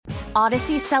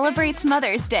Odyssey celebrates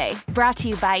Mother's Day, brought to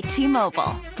you by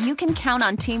T-Mobile. You can count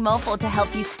on T-Mobile to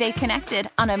help you stay connected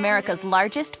on America's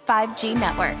largest 5G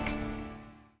network.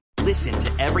 Listen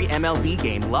to every MLB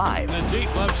game live. In the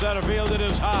deep left center field, it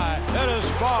is high, it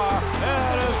is far,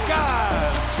 it is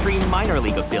gone. Stream minor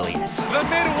league affiliates. The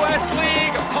Midwest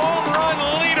League home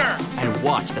run leader. And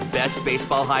watch the best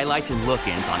baseball highlights and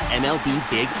look-ins on MLB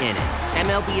Big Inning.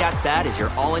 MLB At Bat is your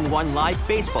all-in-one live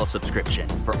baseball subscription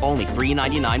for only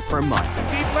 $3.99 per month.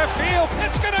 Deep left field,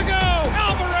 it's gonna go.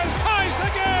 Alvarez ties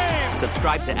the game.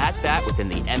 Subscribe to At Bat within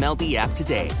the MLB app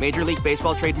today. Major League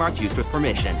Baseball trademarks used with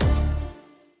permission.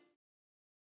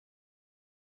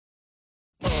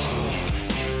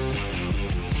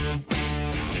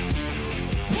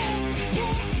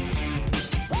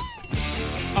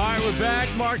 We're back.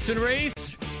 Marks and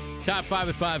Reese. Top 5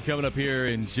 at 5 coming up here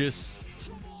in just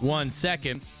 1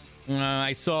 second.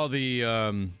 I saw the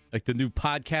the new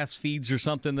podcast feeds or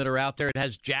something that are out there. It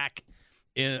has Jack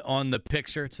on the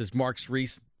picture. It says Marks,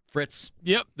 Reese, Fritz.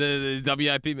 Yep, the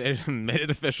WIP made it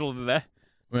official today.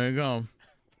 There you go.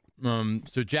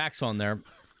 So Jack's on there. Did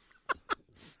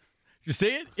you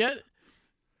see it yet?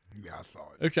 Yeah, I saw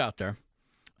it. It's out there.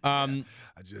 I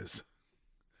just,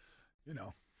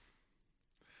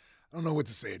 I don't know what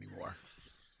to say anymore.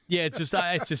 Yeah,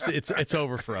 it's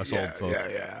over for us old folks.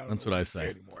 Yeah. That's what I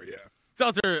say. Anymore, yeah.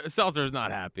 Seltzer's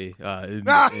not happy in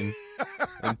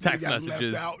text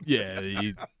messages.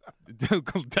 Yeah,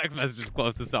 text messages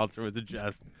close to Seltzer was a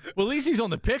jest. Well, at least he's on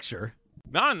the picture.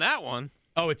 Not on that one.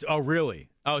 Oh, really?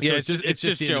 Oh, so yeah, it's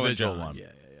just the Joe and individual John. one.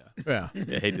 Yeah.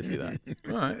 Hate to see that.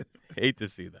 All right. Hate to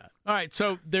see that. All right,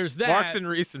 so there's that. Marks and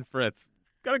Reese and Fritz.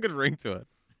 It's got a good ring to it.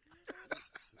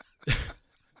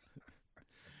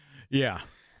 Yeah.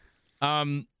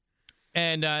 So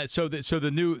the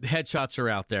new headshots are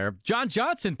out there. John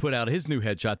Johnson put out his new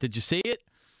headshot. Did you see it?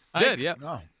 I did, yeah.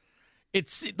 No.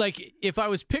 It's like if I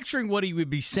was picturing what he would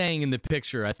be saying in the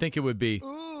picture, I think it would be.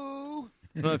 Ooh.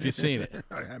 I don't know if you've seen it.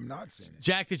 I have not seen it.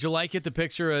 Jack, did you like it? The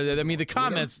picture? I mean, the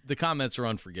comments are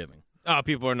unforgiving. Oh,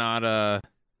 people are not.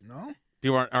 No.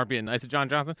 People aren't being nice to John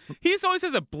Johnson. He always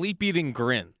has a bleep-eating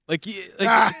grin.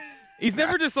 He's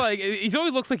never just like, he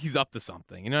always looks like he's up to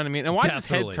something. You know what I mean? And why is his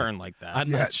head turned like that?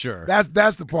 I'm not sure.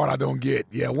 That's the part I don't get.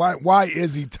 Yeah, why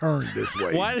is he turned this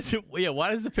way? Why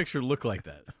does the picture look like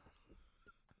that?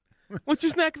 What's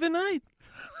your snack of the night?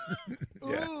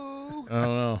 Yeah. I don't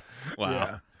know. Wow.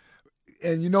 Yeah.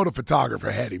 And the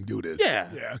photographer had him do this. Yeah.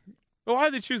 Yeah. Well,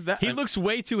 why did they choose that? He looks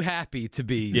way too happy to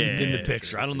be in the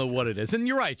picture. Sure. I don't know what it is. And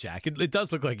you're right, Jack. It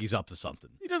does look like he's up to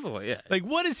something. He does look like, yeah. Like,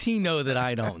 what does he know that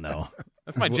I don't know?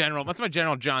 That's my general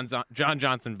John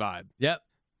Johnson vibe. Yep.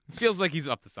 Feels like he's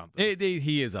up to something.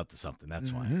 He is up to something.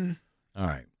 That's why. All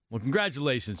right. Well,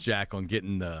 congratulations, Jack, on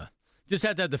getting just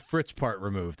had to have the Fritz part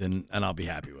removed, and I'll be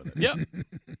happy with it. Yep.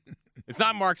 It's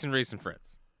not Marks and Reese and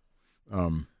Fritz.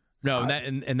 No,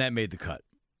 and that made the cut.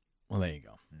 Well, there you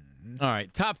go. All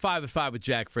right, top 5 at 5 with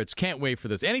Jack Fritz. Can't wait for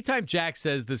this. Anytime Jack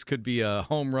says this could be a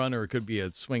home run or it could be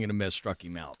a swing and a miss, struck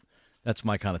him out. That's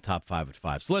my kind of top 5 at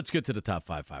 5. So let's get to the top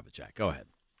 5 with Jack. Go ahead.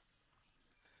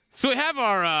 So we have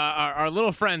our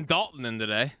little friend Dalton in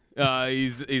today.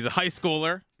 He's a high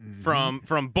schooler from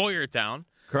Boyertown.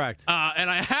 Correct.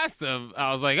 And I asked him,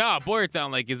 I was like,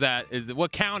 Boyertown,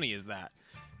 what county is that?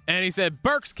 And he said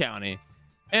Berks County.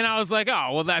 And I was like,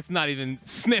 oh, well, that's not even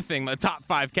sniffing the top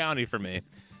 5 county for me.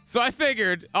 So I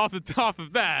figured, off the top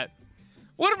of that,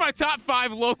 what are my top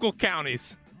 5 local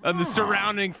counties of the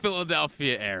surrounding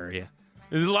Philadelphia area?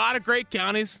 There's a lot of great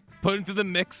counties put into the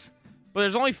mix, but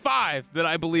there's only 5 that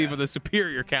I believe are the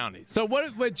superior counties. So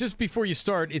what just before you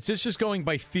start, is this just going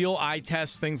by feel, eye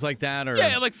tests, things like that? Or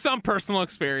Yeah, like some personal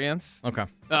experience. Okay.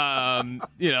 Some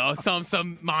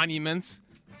monuments.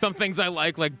 Some things I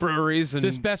like breweries. And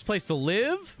is this best place to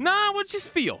live? Nah, well, just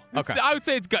feel. Okay. I would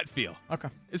say it's gut feel. Okay.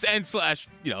 And slash,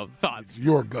 thoughts.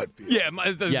 Your gut feel. Yeah,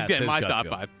 my top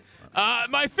 5.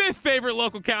 My 5th favorite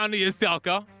local county is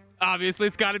Delco. Obviously,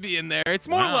 it's got to be in there. It's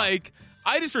more like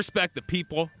I just respect the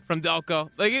people from Delco.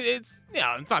 Like it's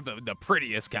not the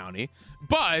prettiest county,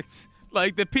 but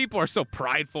like the people are so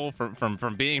prideful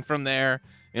from being from there.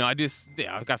 I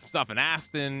got some stuff in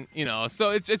Aston. So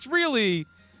it's really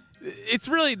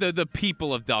the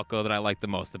people of Delco that I like the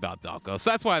most about Delco.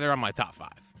 So that's why they're on my top 5.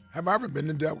 Have I ever been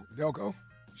to Delco?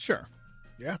 Sure.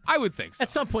 Yeah, I would think so. At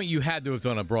some point, you had to have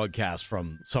done a broadcast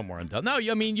from somewhere in Delco. No,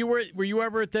 I mean, were you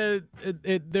ever at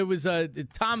there was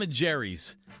Tom and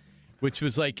Jerry's, which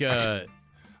was like I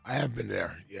have been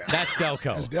there. Yeah, that's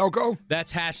Delco. That's Delco.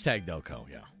 That's #Delco.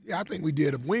 Yeah. Yeah, I think we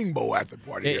did a wing bowl after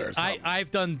party there. Or something. I've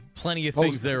done plenty of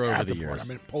things there over the years. I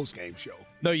mean, post game show.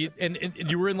 No, and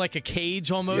you were in like a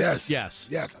cage almost? Yes.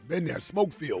 I've been there.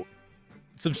 Smoke field.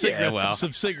 Some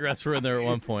cigarettes were in there at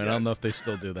one point. Yes. I don't know if they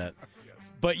still do that.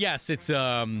 But yes, it's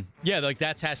like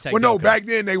that's hashtag. Well, no, Delco. back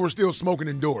then they were still smoking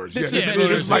indoors. This This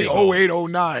is is like 08,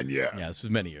 09, yeah. Yeah, this was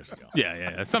many years ago.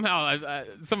 Yeah. Somehow,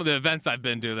 some of the events I've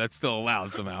been to, that's still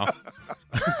allowed somehow.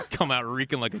 Come out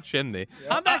reeking like a chimney.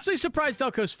 I'm actually surprised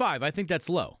Delco's 5. I think that's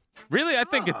low. Really? I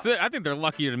think I think they're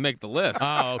luckier to make the list.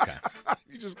 Oh, okay.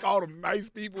 You just called them nice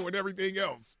people and everything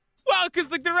else. Well, because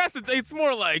like the rest of it's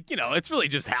more like, it's really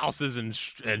just houses and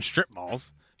strip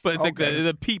malls. But it's like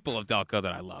the people of Delco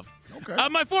that I love. Okay.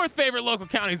 My fourth favorite local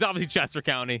county is obviously Chester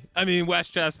County. I mean,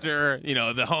 Westchester,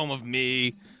 the home of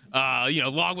me.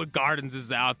 Logwood Gardens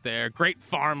is out there. Great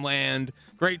farmland,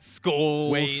 great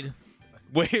schools.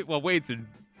 Wade's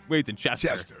in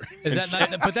Chester. Is that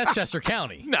not? But that's Chester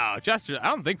County. No, Chester. I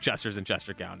don't think Chester's in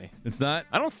Chester County. It's not?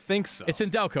 I don't think so. It's in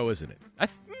Delco, isn't it?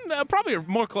 Probably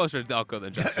more closer to Delco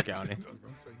than Chester County.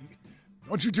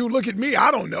 Don't you two look at me? I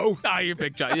don't know. Oh, you're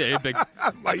big. Yeah, you're big.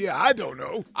 I'm like, yeah, I don't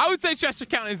know. I would say Chester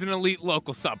County is an elite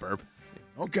local suburb.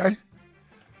 Okay.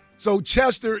 So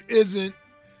Chester isn't.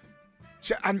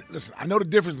 Listen, I know the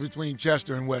difference between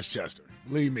Chester and Westchester.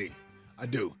 Believe me, I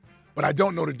do. But I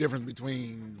don't know the difference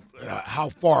between how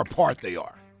far apart they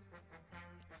are.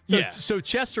 So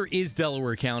Chester is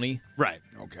Delaware County. Right.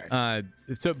 Okay.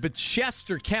 But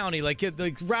Chester County, like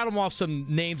rattle them off some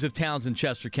names of towns in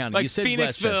Chester County. Like you said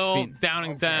Phoenixville,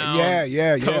 Downingtown.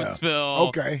 Yeah. Coatesville.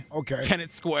 Okay.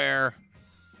 Kennett Square.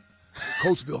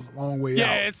 Coatesville's a long way out.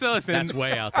 Yeah, listen. That's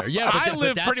way out there. Yeah, but, I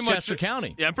live that's pretty much Chester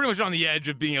County. Yeah, I'm pretty much on the edge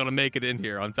of being able to make it in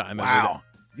here on time. Wow.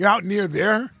 You're out near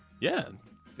there? Yeah.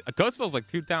 Coatesville's like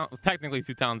technically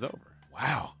 2 towns over.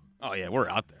 Wow. Oh, yeah, we're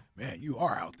out there. Man, you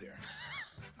are out there.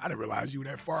 I didn't realize you were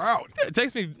that far out. It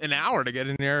takes me an hour to get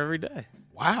in here every day.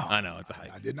 Wow. I know, it's a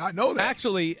hike. I did not know that.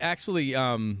 Actually,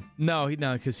 no,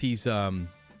 because he's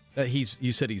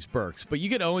you said he's Berks, but you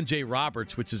get Owen J.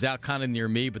 Roberts, which is out kind of near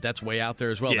me, but that's way out there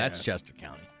as well. Yeah. That's Chester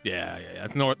County. Yeah.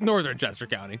 It's northern Chester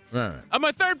County. All right.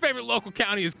 My third favorite local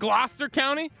county is Gloucester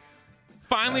County.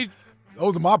 Finally.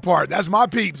 Those are my part. That's my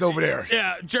peeps over there.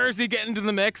 Yeah, Jersey getting into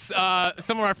the mix.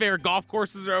 Some of our favorite golf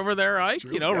courses are over there, Ike.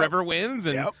 True. River Winds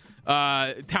and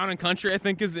Town and Country, I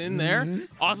think, is in there.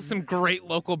 Also, some great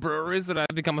local breweries that I've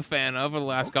become a fan of over the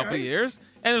last couple of years.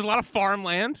 And there's a lot of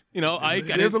farmland. Ike.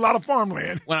 There's a lot of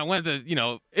farmland. When I went to,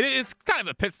 it's kind of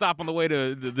a pit stop on the way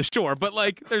to the shore, but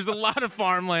there's a lot of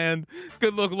farmland.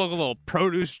 Good local little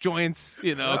produce joints.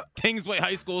 Kingsway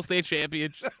High School state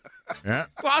championship. Yeah.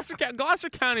 Gloucester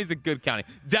County is a good county.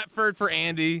 Deptford for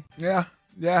Andy. Yeah.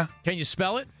 Can you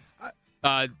spell it?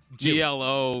 Gloucester.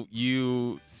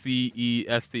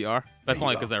 That's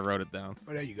only because I wrote it down.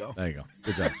 Oh, there you go. There you go.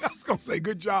 Good job. I was going to say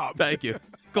good job. Thank you.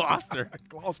 Gloucester.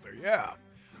 Gloucester, yeah.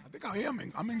 I think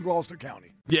I'm in Gloucester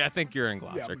County. Yeah, I think you're in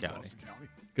Gloucester I'm in County. Gloucester County.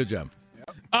 Good job.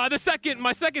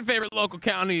 My second favorite local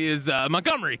county is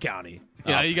Montgomery County.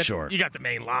 You got the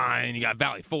main line, you got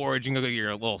Valley Forge, you can go get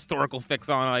your little historical fix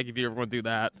on, if you ever want to do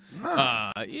that.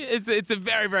 It's a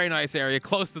very, very nice area,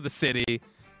 close to the city.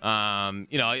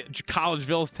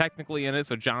 Collegeville's technically in it,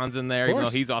 so John's in there, even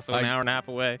though he's also an hour and a half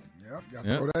away. Yep, got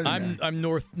to throw that in there. I'm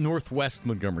northwest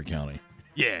Montgomery County.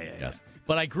 Yeah. Yes.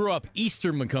 But I grew up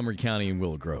eastern Montgomery County in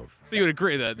Willow Grove. So you would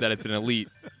agree that it's an elite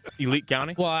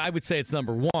county? Well, I would say it's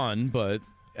number 1, but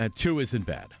 2 isn't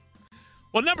bad.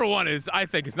 Well, number 1 is, I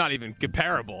think it's not even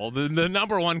comparable. The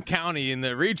number 1 county in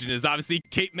the region is obviously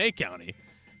Cape May County.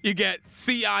 You get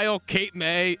Sea Isle, Cape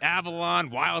May, Avalon,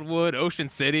 Wildwood, Ocean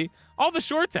City, all the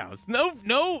shore towns.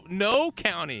 No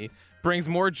county brings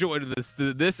more joy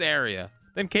to this area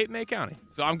than Cape May County.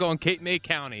 So I'm going Cape May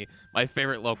County, my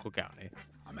favorite local county.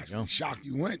 I'm actually shocked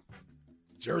you went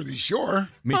Jersey Shore.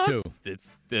 Me too.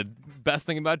 It's the best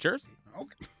thing about Jersey.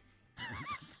 Okay.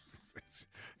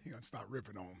 You're going to stop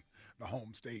ripping on the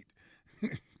home state.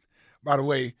 By the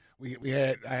way,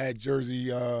 I had Jersey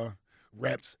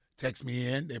reps text me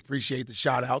in. They appreciate the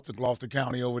shout out to Gloucester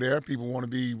County over there. People want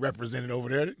to be represented over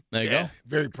there. There you go.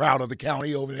 Very proud of the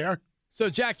county over there. So,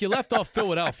 Jack, you left off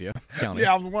Philadelphia County.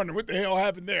 Yeah, I was wondering what the hell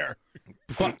happened there.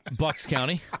 Bucks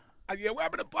County. Yeah, what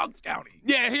happened to Bucks County?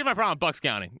 Yeah, here's my problem with Bucks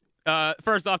County.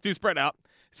 First off, too spread out.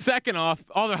 Second off,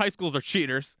 all their high schools are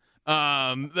cheaters.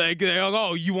 They go,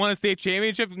 oh, you won a state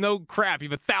championship? No crap. You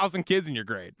have 1,000 kids in your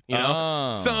grade.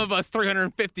 Some of us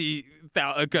 350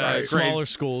 grade. Smaller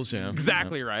schools, yeah.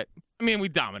 Exactly right. I mean, we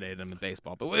dominated them in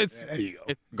baseball, but there you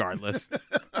go. Regardless.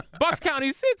 Bucks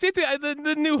County, it's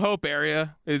the New Hope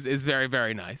area is very,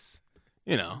 very nice.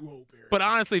 But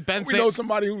honestly, we know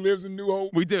somebody who lives in New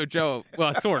Hope. We do, Joe.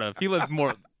 Well, sort of. He lives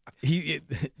more.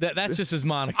 That's just his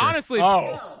moniker. Honestly,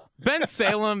 Ben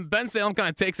Salem kind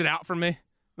of takes it out for me.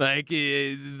 Like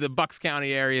the Bucks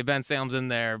County area, Ben Salem's in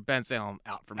there. Ben Salem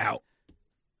out for me. Out.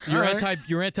 You're All right.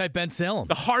 anti Ben Salem.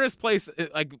 The hardest place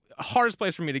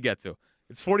for me to get to.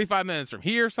 It's 45 minutes from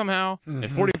here somehow,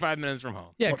 and 45 minutes from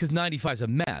home. Yeah, because 95 is a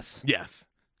mess. Yes.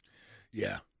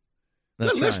 Yeah.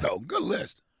 That's Good list, right. though. Good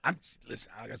list.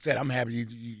 Listen, like I said, I'm happy you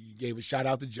gave a shout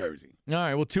out to Jersey. All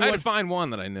right, well, I had to find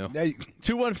one that I knew.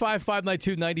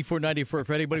 215-592-9494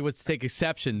 for anybody wants to take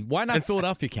exception. Why not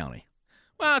Philadelphia County?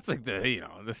 Well, it's like the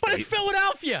But state. it's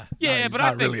Philadelphia. Yeah, No, but he's I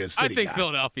not think really a city guy.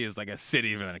 Philadelphia is like a city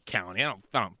even than a county. I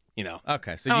don't.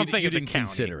 Okay, so I you don't think you of the didn't county.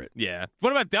 consider it. Yeah.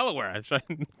 What about Delaware? That's right.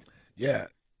 Yeah.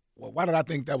 Well, why did I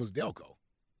think that was Delco?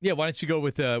 Yeah, why don't you go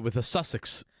with a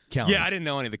Sussex County? Yeah, I didn't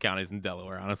know any of the counties in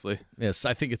Delaware, honestly. Yes,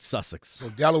 I think it's Sussex. So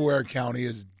Delaware County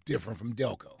is different from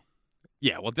Delco.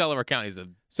 Yeah, well, Delaware County is a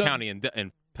county in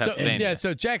Pennsylvania.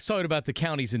 So Jack's talking about the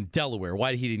counties in Delaware.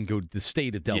 Why he didn't go to the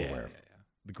state of Yeah, Delaware?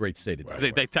 The great state of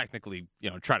Delaware. They technically,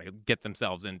 try to get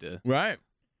themselves into. Right.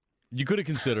 You could have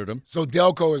considered them. So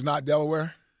Delco is not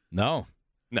Delaware? No.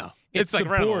 No, It's like the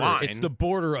right on the border. line. It's the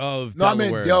border of No, Delaware.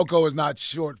 I meant Delco is not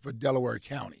short for Delaware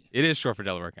County. It is short for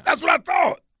Delaware County. That's what I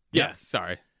thought. Yes,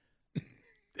 sorry.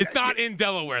 It's not in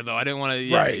Delaware though. I didn't want to.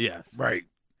 Yeah, Right. Yes. Right.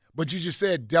 But you just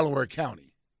said Delaware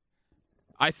County.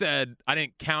 I said I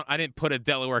didn't put a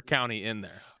Delaware County in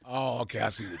there. Oh, okay. I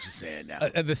see what you're saying now.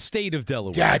 The state of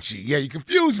Delaware. Got you. Yeah, you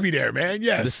confused me there, man.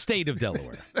 Yes. The state of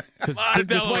Delaware. Because lot of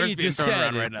with what Delaware's you being just thrown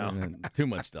said, around right now. too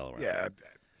much Delaware. Yeah.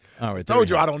 All right. I there told we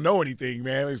you go. I don't know anything,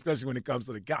 man, especially when it comes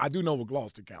to the county. I do know what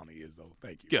Gloucester County is, though.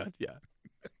 Thank you. Good. Yeah.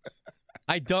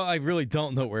 I really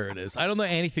don't know where it is. I don't know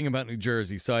anything about New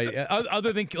Jersey. So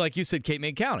other than, like you said, Cape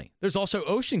May County. There's also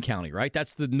Ocean County, right?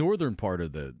 That's the northern part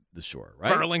of the shore,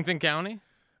 right? Burlington County.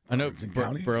 I know Burlington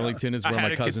County? Burlington is where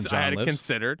my cousin I John had it lives.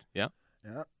 considered. Yeah.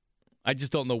 Yeah. I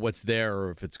just don't know what's there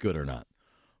or if it's good or not.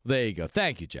 There you go.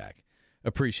 Thank you, Jack.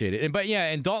 Appreciate it.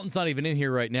 And Dalton's not even in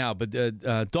here right now, but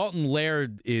Dalton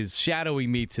Laird is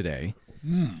shadowing me today.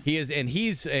 He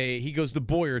goes to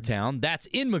Boyertown. That's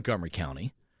in Montgomery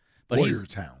County. But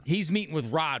Boyertown. He's meeting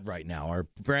with Rod right now, our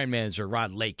brand manager,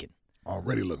 Rod Lakin.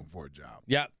 Already looking for a job.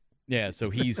 Yep. Yeah, so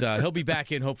he'll be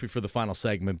back in hopefully for the final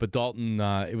segment. But Dalton,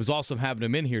 it was awesome having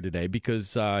him in here today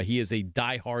because he is a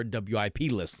diehard WIP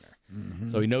listener. Mm-hmm.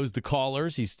 So he knows the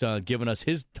callers. He's given us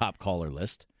his top caller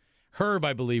list. Herb,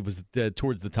 I believe, was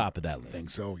towards the top of that list. I think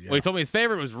so, yeah. Well, he told me his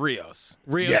favorite was Rios.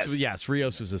 Yes,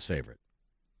 Rios was his favorite.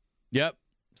 Yep.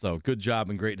 So good job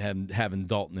and great having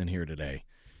Dalton in here today.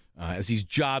 As he's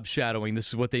job shadowing, this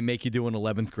is what they make you do in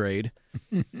 11th grade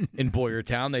in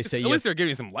Boyertown. They say At least they're giving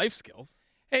you some life skills.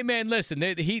 Hey man, listen.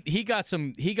 He got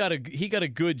a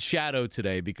good shadow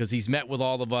today because he's met with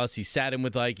all of us. He sat in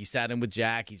with Ike. He sat in with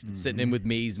Jack. He's been sitting in with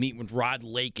me. He's meeting with Rod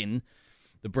Lakin,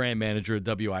 the brand manager of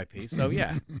WIP. So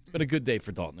yeah, it's been a good day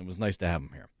for Dalton. It was nice to have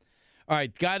him here. All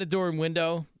right, guided door and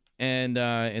window, and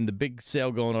the big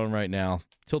sale going on right now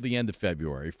till the end of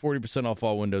February. 40% off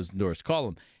all windows and doors. Call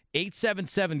them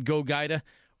 877-GO-GUIDA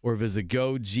or visit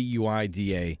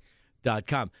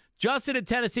GoGUIDA.com. Justin in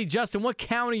Tennessee. Justin, what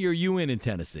county are you in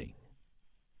Tennessee?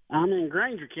 I'm in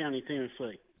Granger County,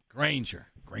 Tennessee. Granger.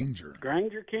 Granger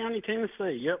County,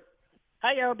 Tennessee, yep.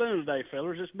 How y'all doing today,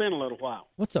 fellas? It's been a little while.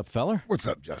 What's up, feller? What's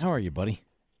up, Justin? How are you, buddy?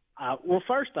 Well,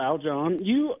 first off, John,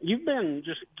 you've been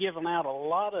just giving out a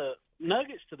lot of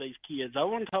nuggets to these kids.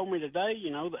 Owen told me today,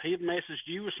 that he had messaged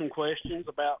you with some questions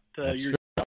about your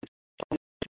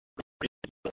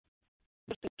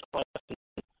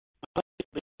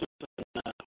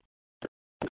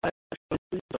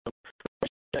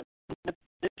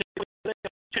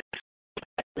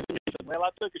Well, I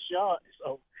took a shot,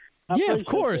 so Yeah, of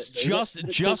course. Justin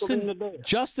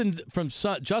Justin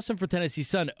for Tennessee's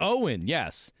son, Owen.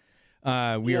 Yes,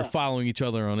 we are following each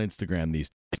other on Instagram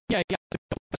these days. Yeah.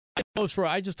 I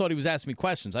just thought he was asking me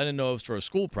questions. I didn't know it was for a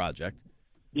school project.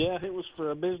 Yeah, it was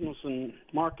for a business and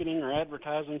marketing or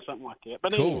advertising, something like that.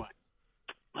 But cool.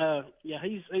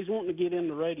 Anyway, he's wanting to get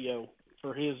into radio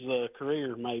for his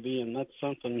career maybe, and that's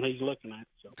something he's looking at.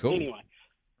 So cool. Anyway,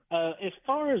 as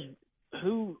far as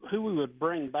who we would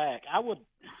bring back,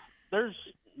 there's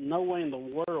no way in the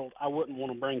world I wouldn't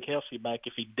want to bring Kelsey back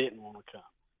if he didn't want to come.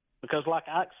 Because like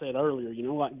Ike said earlier,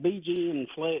 like BG and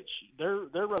Fletch, they're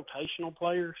rotational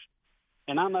players.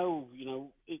 And I know,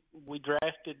 we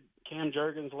drafted Cam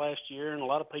Jurgens last year, and a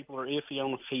lot of people are iffy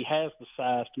on if he has the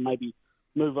size to maybe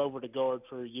move over to guard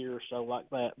for a year or so like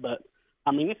that. But,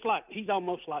 I mean, it's like he's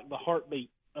almost like the heartbeat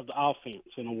of the offense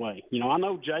in a way. I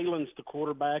know Jalen's the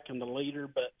quarterback and the leader,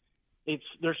 but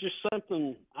there's just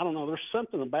something, I don't know, there's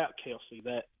something about Kelsey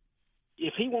that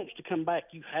if he wants to come back,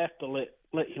 you have to let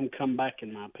him come back,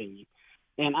 in my opinion.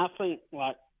 And I think,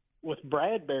 like, with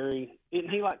Bradbury, isn't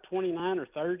he like 29 or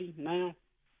 30 now?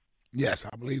 Yes,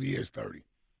 I believe he is 30.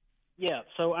 Yeah,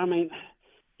 so, I mean,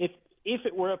 if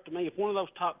it were up to me, if one of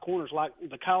those top corners, like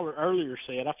the caller earlier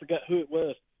said, I forgot who it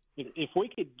was, if we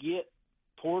could get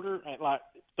Porter at like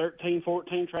 13,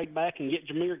 14, trade back and get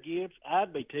Jahmyr Gibbs,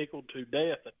 I'd be tickled to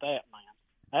death at that, man.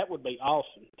 That would be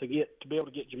awesome to be able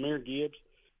to get Jahmyr Gibbs.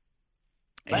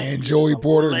 And Joey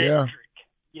Porter, yeah.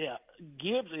 Yeah,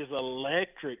 Gibbs is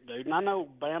electric, dude. And I know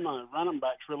Bama running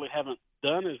backs really haven't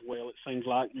done as well, it seems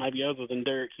like, maybe other than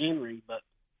Derrick Henry. But,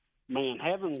 man,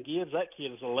 having Gibbs, that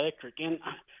kid is electric. And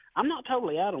I'm not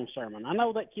totally out on Sermon. I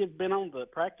know that kid's been on the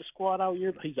practice squad all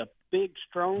year, but he's a big,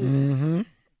 strong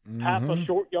type of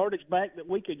short yardage back that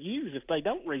we could use if they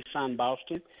don't re-sign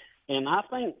Boston. And I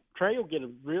think Trey will get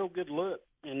a real good look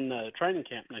in training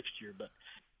camp next year. But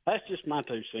that's just my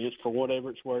 2 cents for whatever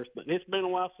it's worth. But it's been a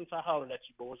while since I hollered at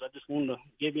you boys. I just wanted to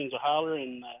give you a holler,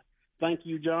 and thank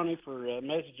you, Johnny, for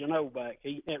messaging O back.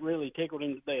 That really tickled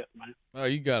him to death, man. Oh,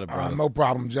 you got it, brother. No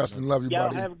problem, Justin. Love you, y'all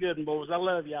buddy. Y'all have a good one, boys. I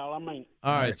love y'all. I mean.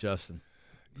 All right, Justin.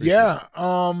 Appreciate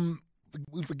it.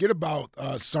 We forget about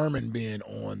Sermon being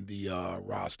on the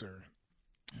roster.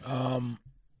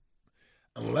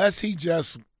 Unless he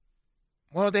just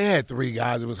 – well, they had 3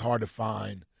 guys. It was hard to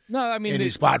find. No, I mean, any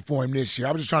spot for him this year.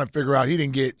 I was just trying to figure out. He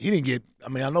didn't get. I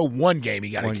mean, I know one game he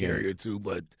got a carry or 2,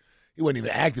 but he wasn't even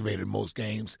activated in most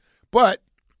games. But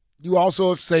you also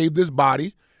have saved his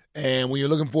body, and when you're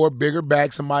looking for a bigger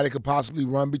back, somebody that could possibly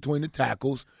run between the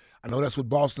tackles. I know that's what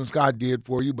Boston Scott did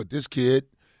for you, but this kid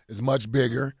is much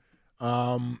bigger,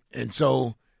 and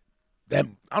so that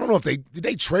I don't know if did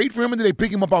they trade for him or did they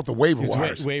pick him up off the waiver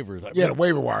wires? Waivers, yeah, the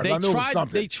waiver wires. I knew it was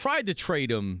something. They tried to trade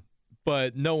him,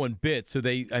 but no one bit. So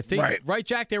I think, right,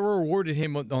 Jack, they were awarded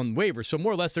him on waivers. So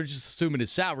more or less, they're just assuming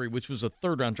his salary, which was a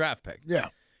 3rd-round draft pick. Yeah.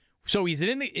 So he's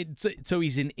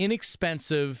an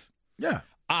inexpensive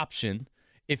option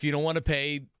if you don't want to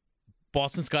pay.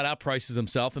 Boston Scott outprices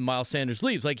himself, and Miles Sanders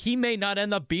leaves. Like, he may not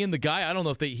end up being the guy. I don't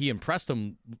know if he impressed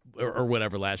him or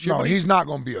whatever last year. No, he's not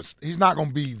going to be he's not going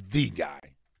to be the guy.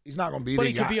 He's not going to be the guy. But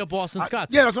he could be a Boston Scott.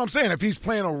 Yeah, that's what I'm saying. If he's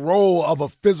playing a role of a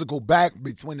physical back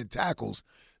between the tackles,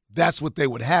 that's what they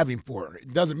would have him for.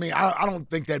 It doesn't mean I don't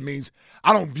think that means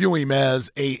I don't view him as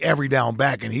a every down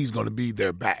back and he's going to be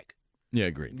their back. Yeah,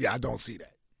 agreed. Yeah, I don't see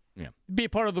that. Yeah, be a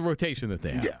part of the rotation that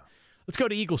they have. Yeah. Let's go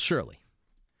to Eagles Shirley.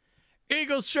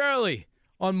 Eagles Shirley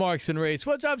on Marks and Race.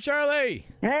 What's up, Shirley?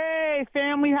 Hey,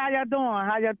 family. How y'all doing?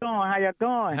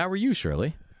 How are you,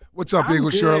 Shirley? What's up, Eagle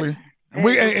Shirley?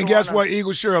 And guess what,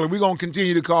 Eagle Shirley? We're going to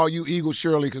continue to call you Eagle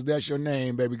Shirley because that's your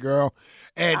name, baby girl.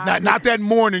 And not that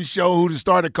morning show who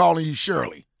started calling you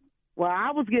Shirley. Well,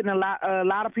 I was getting a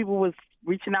lot of people was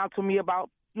reaching out to me about,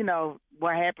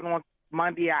 what happened on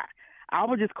Monday. I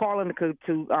was just calling to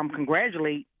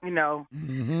congratulate,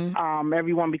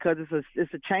 everyone because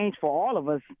it's a change for all of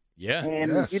us. Yeah.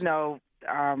 And, yes.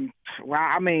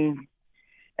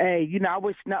 Hey, I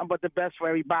wish nothing but the best for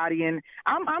everybody, and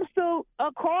I'm still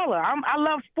a caller. I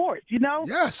love sports,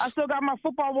 Yes. I still got my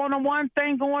football one-on-one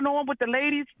thing going on with the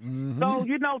ladies. Mm-hmm. So,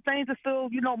 things are still,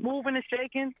 moving and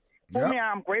shaking. For me,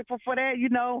 I'm grateful for that,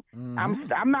 Mm-hmm.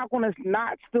 I'm not going to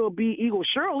not still be Eagle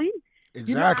Shirley.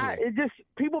 Exactly. It's just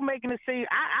people making it seem,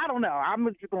 I don't know. I'm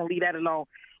just going to leave that alone.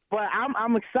 But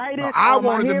I'm excited. No, I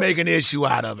wanted to make an issue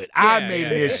out of it. I made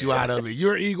an issue out of it.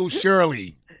 You're Eagle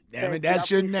Shirley. Damn it, that's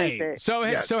your name. So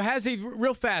has he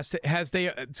real fast?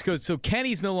 So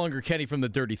Kenny's no longer Kenny from the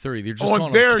Dirty 30. They're just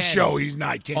on their show. He's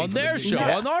not Kenny. On their show,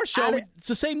 on our show, it's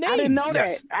the same name. I didn't know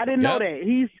that. I didn't know that.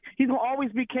 He's gonna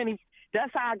always be Kenny.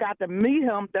 That's how I got to meet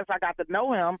him. That's how I got to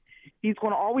know him. He's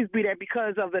gonna always be that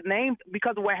because of the name,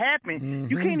 because of what happened.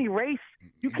 Mm-hmm. You can't erase.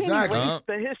 Erase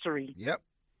the history. Yep.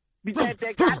 Because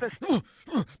they got the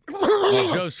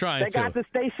Joe's trying they got the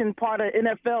station part of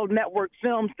NFL Network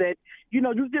Films that you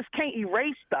just can't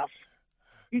erase stuff.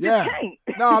 You just can't.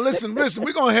 No, listen.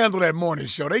 We're gonna handle that morning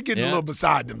show. They getting a little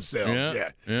beside themselves.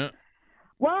 Yeah.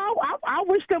 Well, I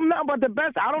wish them nothing but the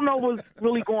best. I don't know what's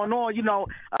really going on.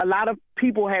 A lot of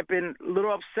people have been a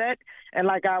little upset, and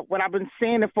what I've been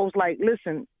saying to folks,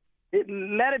 listen,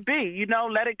 let it be.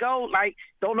 Let it go.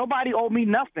 Don't nobody owe me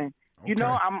nothing. Okay.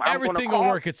 I'm everything will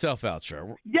work itself out,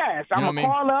 sure. Yes, I'm gonna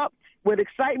call up with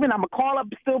excitement. I'm gonna call up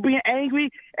still being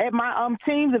angry at my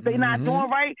teams if they're not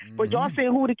doing right. But y'all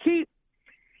saying who to keep,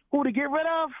 who to get rid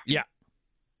of? Yeah.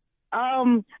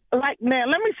 Man,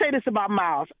 let me say this about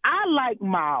Miles. I like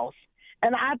Miles,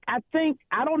 and I think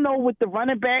I don't know what the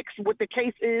running backs, what the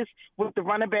case is with the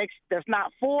running backs that's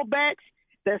not fullbacks.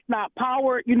 that's not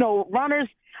power, runners.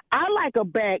 I like a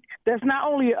back that's not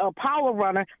only a power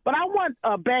runner, but I want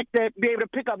a back that be able to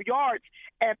pick up yards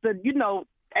after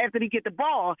he get the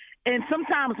ball. And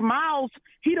sometimes Miles,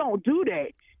 he don't do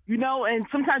that, and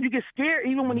sometimes you get scared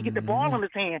even when he get the ball in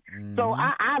his hand. Mm-hmm. So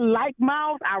I like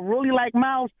Miles. I really like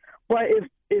Miles. But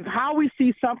if Howie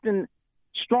sees something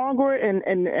stronger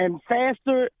and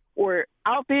faster or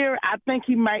out there, I think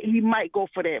he might go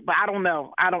for that. But I don't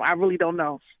know. I really don't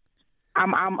know.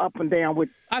 I'm up and down with.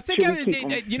 I think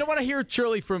you know what I hear,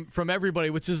 Shirley, from everybody,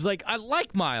 which is like I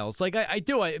like Miles. Like I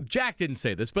do. Jack didn't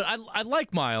say this, but I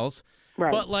like Miles.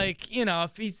 Right. But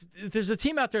if there's a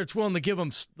team out there that's willing to give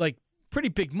him like pretty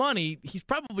big money, he's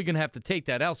probably going to have to take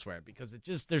that elsewhere because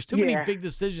there's too many big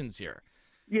decisions here.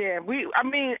 Yeah,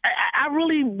 I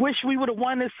really wish we would have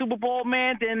won this Super Bowl,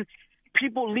 man. Then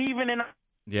people leaving and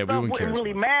we wouldn't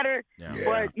really matter. Yeah.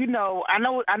 But I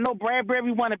know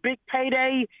Bradbury won a big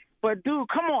payday. But dude,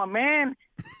 come on, man!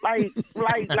 Like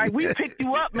we picked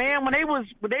you up, man. When they was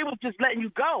just letting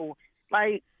you go,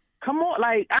 like, come on,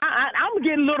 like I'm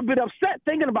getting a little bit upset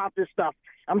thinking about this stuff.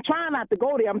 I'm trying not to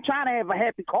go there. I'm trying to have a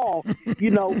happy call,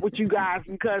 with you guys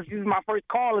because this is my first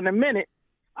call in a minute.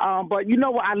 But you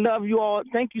know what? I love you all.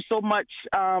 Thank you so much,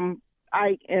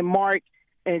 Ike and Mark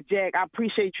and Jack. I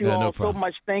appreciate you all so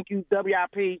much. Thank you,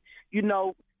 WIP.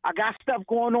 I got stuff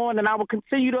going on, and I will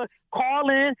continue to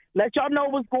call in, let y'all know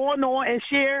what's going on, and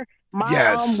share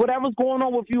my whatever's going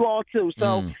on with you all too.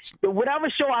 So whatever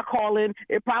show I call in,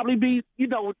 it probably be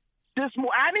this more.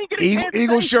 I didn't get a chance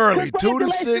Eagle Shirley 2 to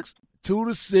 6. 2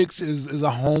 to 6 is a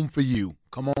home for you.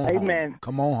 Come on, amen. Home.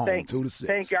 Come on home. 2 to 6.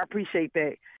 Thank you. I appreciate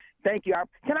that. Thank you.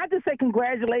 Can I just say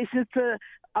congratulations to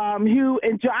Hugh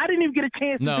and Joe? I didn't even get a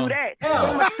chance to do that.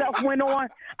 So much stuff went on.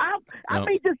 I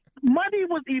think this Monday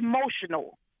was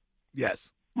emotional.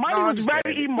 Yes. Monday was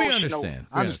very emotional. We understand.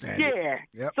 I understand. Yeah.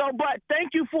 Yep. So, but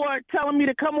thank you for telling me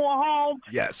to come on home.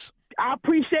 Yes. I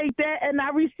appreciate that, and I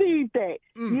received that.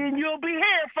 And you'll be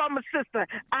hearing from a sister.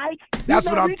 That's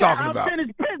what I'm talking about.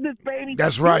 Unfinished business, baby.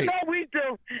 That's right. You know we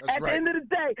do. That's At right. the end of the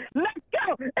day, let's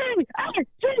go.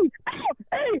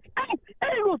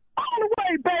 Eagles all the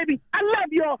way, baby. I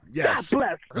love y'all. Yes. God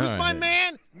bless. Who's my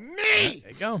man? Me.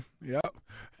 There you go. Yep.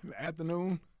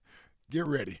 Afternoon. Get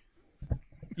ready.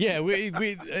 Yeah, we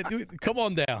come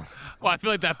on down. Well, I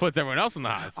feel like that puts everyone else in the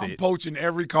hot seat. I'm poaching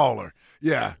every caller.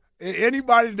 Yeah.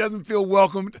 Anybody that doesn't feel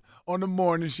welcomed on the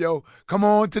morning show, come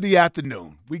on to the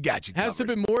afternoon. We got you covered. Has there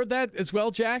been more of that as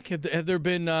well, Jack? Have there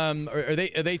been? Are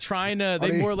they trying to?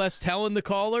 They more or less telling the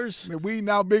callers? We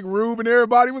now Big Rube and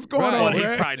everybody. What's going on? Well,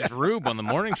 he's probably just Rube on the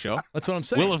morning show. That's what I'm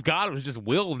saying. Will of God was just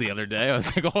Will the other day. I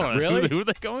was like, hold on, really? Who are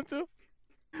they going to?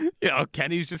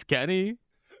 Kenny's just Kenny.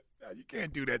 You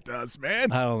can't do that to us,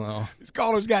 man. I don't know. These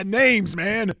callers got names,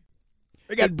 man.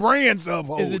 They got brands to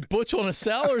uphold. Is it Butch on a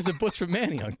cell or is it Butch from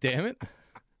Manioc? Damn it.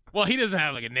 Well, he doesn't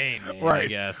have like a name, right? I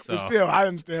guess. So. But still, I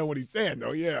understand what he's saying,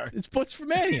 though. Yeah, it's Butch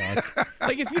from Manioc.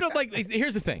 Like, if you don't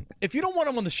here's the thing: if you don't want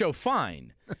him on the show,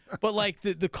 fine. But like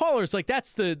the callers, like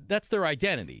that's their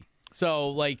identity.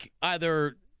 So like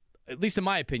either, at least in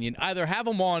my opinion, either have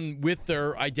them on with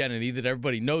their identity that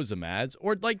everybody knows them as,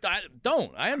 or like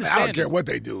don't. I understand. I don't care what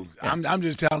they do. Yeah. I'm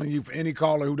just telling you, for any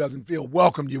caller who doesn't feel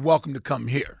welcome, you're welcome to come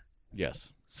here. Yes.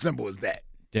 Simple as that.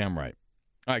 Damn right.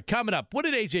 All right, coming up, what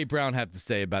did A.J. Brown have to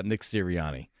say about Nick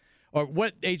Sirianni? Or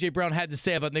what A.J. Brown had to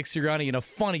say about Nick Sirianni in a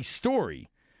funny story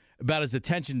about his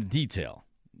attention to detail.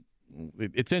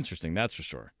 It's interesting, that's for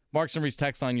sure. Marks and Reese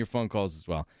text line, your phone calls as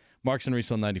well. Marks and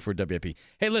Reese on 94 WIP.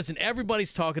 Hey, listen,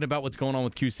 everybody's talking about what's going on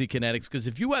with QC Kinetics because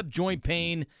if you have joint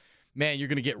pain, man, you're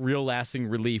going to get real lasting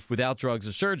relief without drugs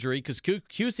or surgery because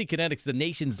QC Kinetics, the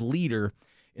nation's leader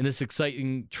in this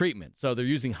exciting treatment. So they're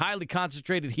using highly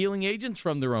concentrated healing agents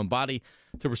from their own body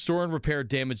to restore and repair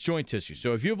damaged joint tissue.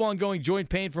 So if you have ongoing joint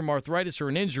pain from arthritis or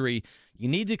an injury, you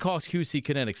need to call QC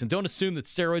Kinetics. And don't assume that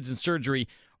steroids and surgery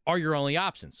are your only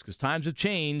options because times have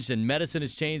changed and medicine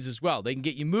has changed as well. They can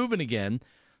get you moving again.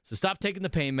 So stop taking the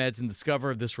pain meds and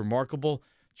discover this remarkable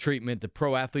treatment that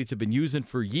pro athletes have been using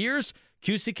for years.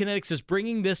 QC Kinetics is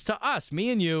bringing this to us, me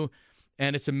and you,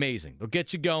 and it's amazing. They'll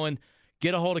get you going.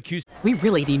 Get a hold of QC. We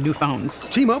really need new phones.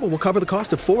 T-Mobile will cover the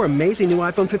cost of 4 amazing new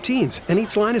iPhone 15s, and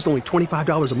each line is only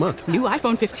 $25 a month. New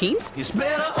iPhone 15s? It's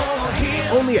better over here.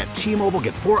 Only at T-Mobile,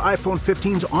 get 4 iPhone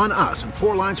 15s on us and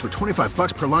 4 lines for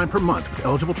 $25 per line per month with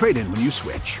eligible trade-in when you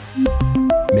switch.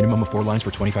 Minimum of 4 lines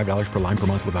for $25 per line per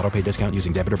month with autopay discount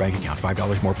using debit or bank account.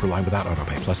 $5 more per line without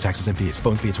autopay, plus taxes and fees.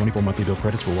 Phone fee at 24 monthly bill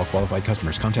credits for well-qualified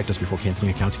customers. Contact us before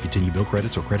canceling account to continue bill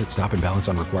credits or credit stop and balance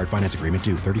on required finance agreement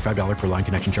due. $35 per line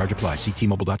connection charge applies. See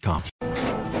T-Mobile.com.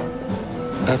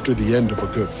 After the end of a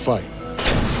good fight,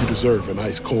 you deserve an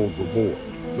ice-cold reward.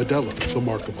 Modelo, the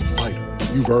mark of a fighter.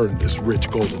 You've earned this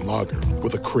rich golden lager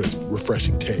with a crisp,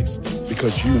 refreshing taste.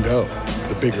 Because you know,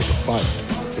 the bigger the fight,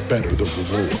 the better the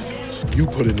reward. You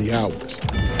put in the hours,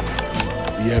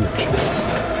 the energy,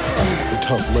 the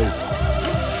tough labor.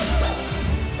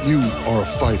 You are a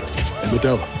fighter, and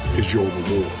Modelo is your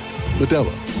reward.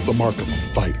 Modelo, the mark of a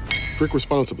fighter. Drink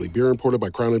responsibly. Beer imported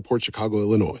by Crown Imports, Chicago,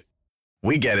 Illinois.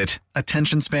 We get it.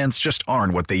 Attention spans just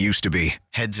aren't what they used to be.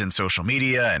 Heads in social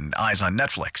media and eyes on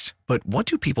Netflix. But what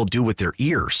do people do with their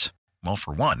ears? Well,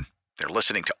 for one, they're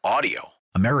listening to audio.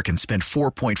 Americans spend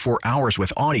 4.4 hours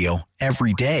with audio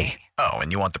every day. Oh,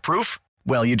 and you want the proof?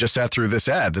 Well, you just sat through this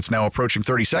ad that's now approaching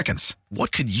 30 seconds.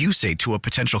 What could you say to a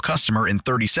potential customer in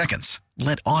 30 seconds?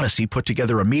 Let Odyssey put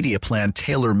together a media plan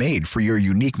tailor-made for your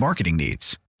unique marketing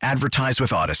needs. Advertise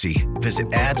with Odyssey.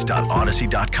 Visit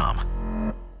ads.odyssey.com.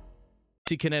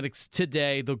 Kinetics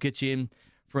today. They'll get you in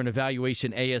for an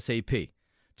evaluation ASAP.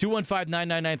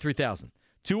 215-999-3000.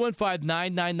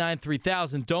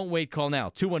 215-999-3000. Don't wait. Call now.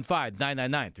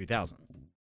 215-999-3000.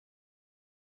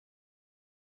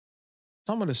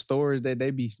 Some of the stories that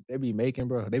they be making,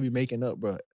 bro, they be making up,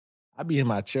 bro. I be in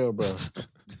my chair, bro,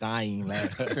 dying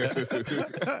laughing.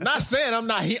 Not saying I'm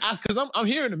not here, because I'm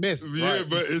hearing the message. Yeah, right?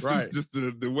 but it's just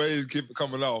the way it keep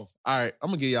coming off. All right, I'm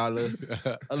gonna give y'all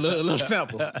a little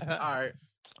sample. All right.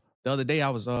 The other day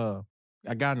I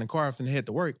got in the car after I head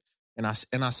to work, and I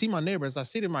see my neighbor. As I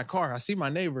sit in my car, I see my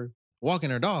neighbor walking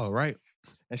her dog, right?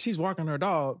 And she's walking her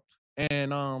dog,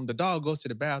 and the dog goes to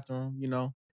the bathroom, you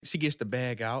know. She gets the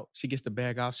bag out. She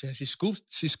scoops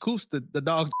the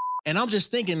dog. And I'm just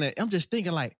thinking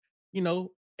like, you know,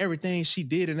 everything she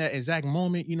did in that exact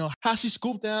moment, you know, how she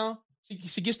scooped down,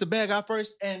 she gets the bag out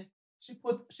first, and she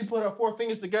put her 4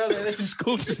 fingers together, and then she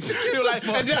scoops.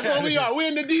 And that's what we are. We're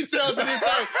in the details of this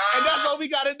thing, and that's what we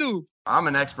got to do. I'm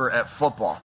an expert at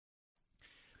football.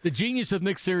 The genius of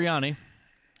Nick Sirianni.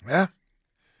 Yeah.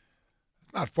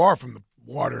 It's not far from the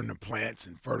watering the plants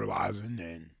and fertilizing.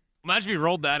 And imagine if you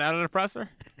rolled that out of the presser.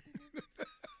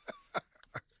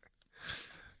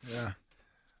 Yeah.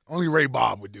 Only Ray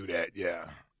Bob would do that, yeah.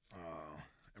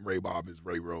 And Ray Bob is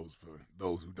Ray Rose for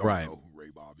those who don't know who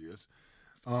Ray Bob is.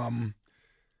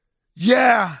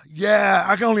 Yeah.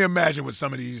 I can only imagine what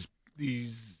some of these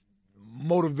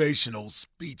motivational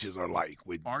speeches are like.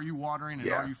 Are you watering and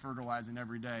are you fertilizing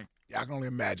every day? Yeah, I can only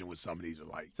imagine what some of these are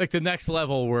like. It's like the next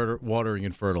level watering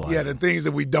and fertilizing. Yeah, the things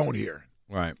that we don't hear.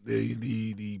 Right.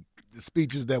 The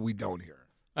speeches that we don't hear.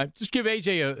 Just give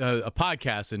AJ a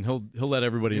podcast, and he'll let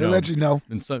everybody know. He'll let you know.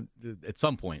 At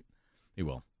some point, he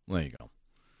will. There you go.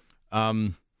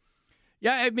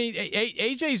 Yeah, I mean,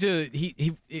 AJ's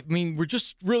I mean, we're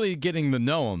just really getting to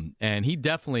know him, and he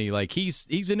definitely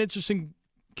he's an interesting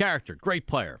character. Great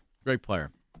player.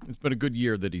 It's been a good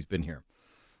year that he's been here.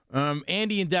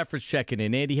 Andy in Deptford's checking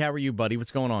in. Andy, how are you, buddy?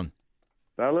 What's going on?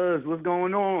 Fellas, what's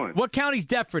going on? What county's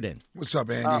Deptford in? What's up,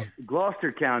 Andy?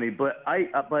 Gloucester County, but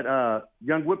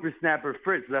young whippersnapper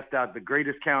Fritz left out the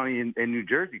greatest county in New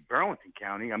Jersey, Burlington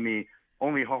County. I mean,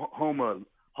 only home of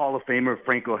Hall of Famer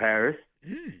Franco Harris,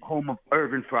 home of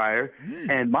Irvin Fryer,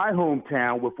 and my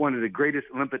hometown with one of the greatest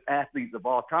Olympic athletes of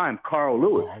all time, Carl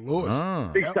Lewis.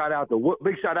 Big shout out to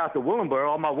Willenboro,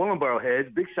 all my Willenboro heads.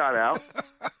 Big shout out.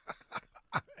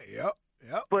 Yep.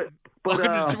 But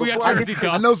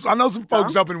I know some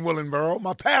folks up in Willenboro.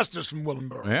 My pastor's from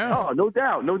Willenboro. Yeah. Oh, no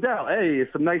doubt. Hey,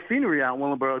 it's some nice scenery out in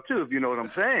Willenboro too, if you know what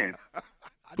I'm saying.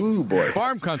 Ooh, boy.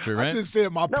 Farm country, right? I just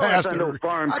said my pastor. No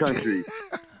farm country.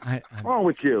 What's wrong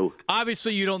with you?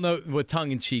 Obviously, you don't know what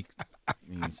tongue-in-cheek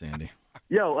means, Andy.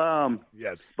 Yo,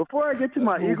 yes. Before I get to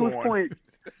my Eagles point,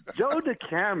 Joe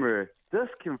DeCamara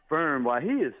just confirmed why he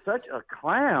is such a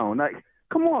clown. Like,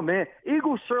 come on, man.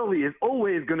 Eagle Shirley is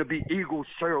always going to be Eagle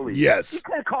Shirley. Yes. You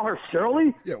can't call her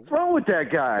Shirley. Yeah. What's wrong with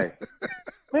that guy?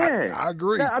 Man. I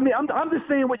agree. Yeah, I mean, I'm just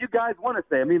saying what you guys want to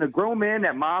say. I mean, a grown man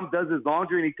that mom does his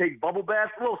laundry and he takes bubble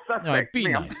baths, a little suspect. Be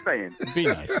man, nice. I'm just saying. Be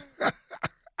nice.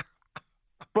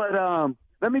 But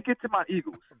let me get to my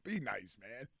Eagles. Be nice,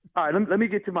 man. All right, let me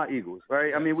get to my Eagles, right?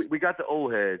 Yes. I mean, we got the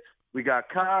old heads. We got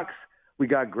Cox. We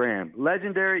got Graham.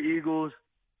 Legendary Eagles.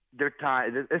 It's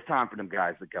time for them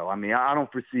guys to go. I mean, I don't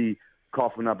foresee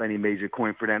coughing up any major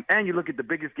coin for them. And you look at the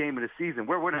biggest game of the season.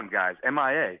 Where were them guys?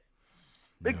 MIA.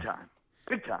 Big time.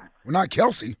 We're not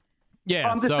Kelsey. Yeah.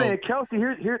 I'm just saying, Kelsey,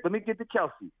 here, let me get to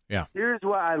Kelsey. Yeah. Here's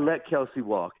why I let Kelsey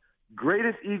walk.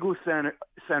 Greatest Eagles center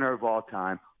of all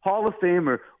time. Hall of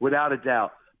Famer, without a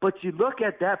doubt. But you look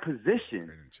at that position,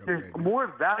 there's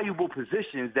more valuable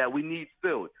positions that we need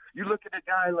filled. You look at a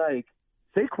guy like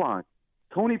Saquon,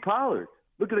 Tony Pollard.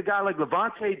 Look at a guy like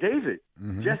Levante David,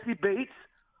 Jesse Bates,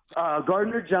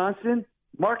 Gardner Johnson,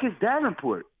 Marcus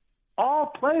Davenport. all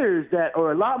players that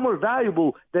are a lot more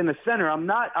valuable than a center. I'm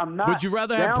not. Would you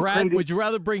rather have Brad? Would you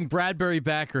rather bring Bradbury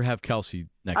back or have Kelsey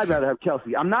next year? I'd rather have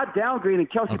Kelsey. I'm not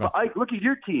downgrading Kelsey, Okay. but Ike, look at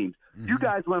your teams. Mm-hmm. You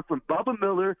guys went from Bubba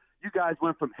Miller, you guys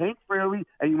went from Hank Fraley,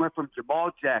 and you went from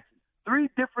Jamal Jackson. 3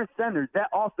 different centers. That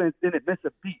offense didn't miss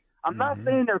a beat. I'm not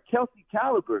saying they're Kelsey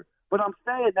caliber, but I'm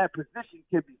saying that position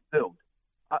can be filled.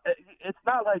 It's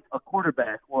not like a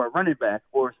quarterback or a running back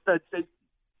or a stud safety.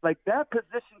 Like, that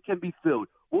position can be filled.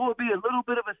 Will it be a little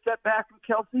bit of a setback from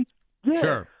Kelsey? Yeah.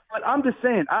 Sure. But I'm just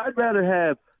saying, I'd rather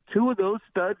have 2 of those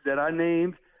studs that I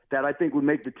named that I think would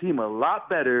make the team a lot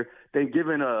better than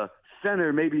giving a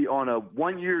center maybe on a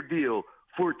 1-year deal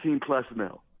 $14+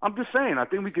 million. I'm just saying, I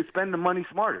think we could spend the money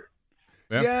smarter.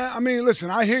 Yeah, I mean, listen,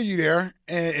 I hear you there,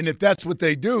 and if that's what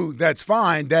they do, that's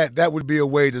fine. That would be a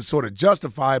way to sort of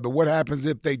justify it. But what happens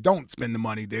if they don't spend the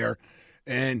money there,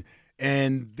 and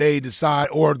they decide,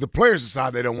 or the players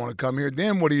decide they don't want to come here?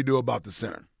 Then what do you do about the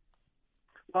center?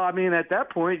 Well, I mean, at that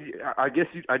point, I guess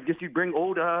you bring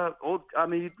old. I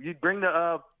mean, you bring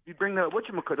the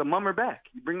the Mummer back.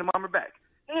 You bring the Mummer back.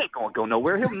 He ain't gonna go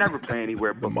nowhere. He'll never play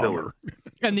anywhere but Miller.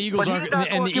 And the Eagles aren't.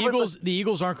 And the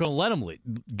Eagles aren't going to let him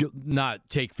not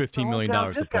take $15 million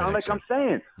to play. Like I'm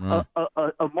saying,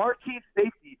 a marquee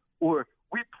safety, or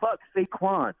we pluck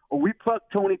Saquon, or we pluck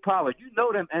Tony Pollard. You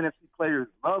know them NFC players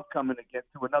love coming against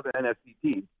to another NFC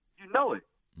team. You know it.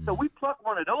 So we pluck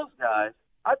one of those guys.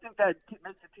 I think that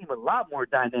makes the team a lot more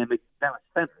dynamic than a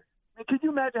center. I mean, could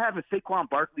you imagine having Saquon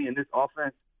Barkley in this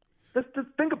offense? Just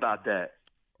think about that.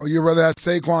 Oh, you'd rather have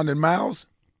Saquon than Miles?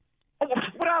 Oh,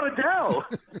 without a doubt.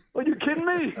 Are you kidding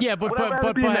me? Yeah, but for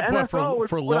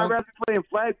for long, I'd long, rather be playing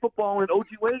flag football in OG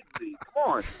Wade's league.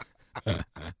 Come on.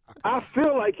 I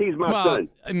feel like he's my son.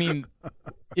 I mean,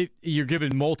 you're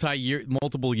giving multiple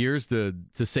years to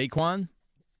Saquon.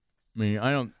 I mean,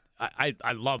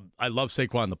 I love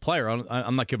Saquon the player.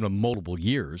 I'm not giving him multiple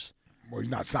years. Well, he's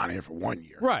not signing here for 1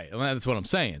 year. Right. I mean, that's what I'm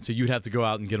saying. So you'd have to go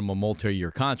out and get him a multi-year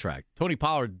contract. Tony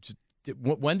Pollard,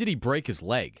 when did he break his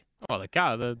leg? Oh,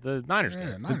 the Niners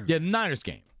game. The Niners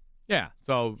game. Yeah.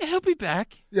 So he'll be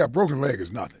back. Yeah, a broken leg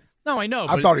is nothing. No, I know.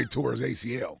 I thought he tore his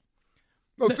ACL.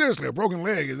 No, seriously, a broken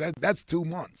leg that's 2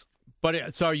 months.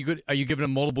 But so are you good? Are you giving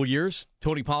him multiple years?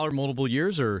 Tony Pollard multiple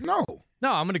years or no?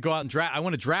 No, I'm going to go out and draft. I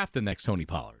want to draft the next Tony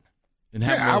Pollard. And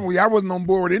I wasn't on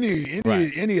board with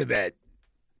any of that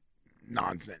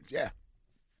nonsense. Yeah,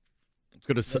 let's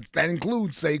go to that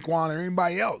includes Saquon and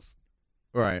anybody else.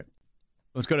 All right,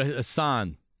 let's go to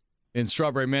Hassan in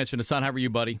Strawberry Mansion. Hassan, how are you,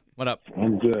 buddy? What up?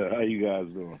 I'm good. How you guys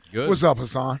doing? Good. What's up,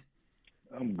 Hassan?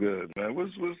 I'm good, man.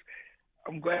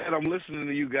 I'm glad I'm listening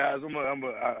to you guys.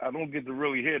 I don't get to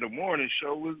really hear the morning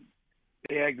show.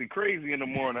 They acting crazy in the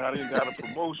morning. I didn't got a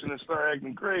promotion and start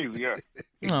acting crazy. Yeah.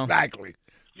 Exactly.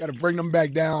 You got to bring them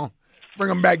back down. Bring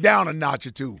them back down a notch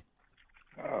or two.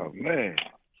 Oh man.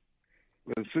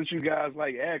 But since you guys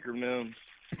like acronyms,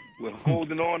 with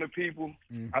holding on to people,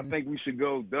 I think we should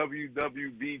go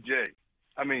WWBD.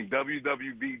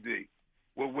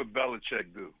 What would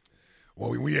Belichick do?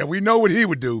 Well, we know what he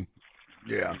would do.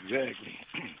 Yeah. Exactly.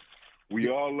 We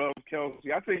all love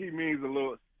Kelsey. I think he means a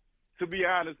little, to be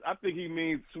honest, I think he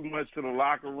means too much to the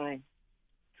locker room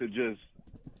to just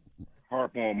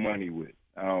harp on money with.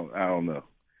 I don't know.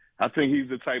 I think he's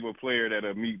the type of player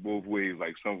that'll meet both ways,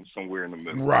 like somewhere in the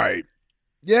middle. Right.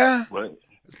 Yeah. But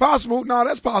it's possible. No,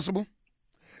 that's possible.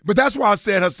 But that's why I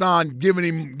said, Hassan, give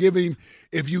him.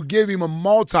 If you give him a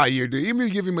multi-year deal, even if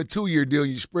you give him a 2-year deal,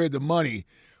 you spread the money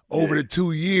over the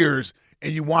 2 years,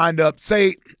 and you wind up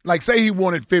say he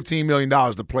wanted $15 million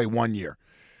to play 1 year.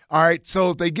 All right,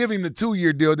 so if they give him the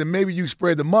 2-year deal, then maybe you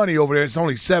spread the money over there. It's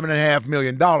only $7.5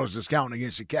 million just counting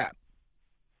against your cap.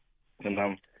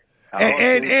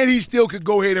 And he still could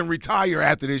go ahead and retire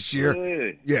after this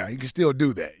year. Yeah, he can still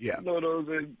do that. Yeah.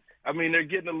 They're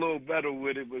getting a little better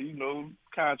with it, but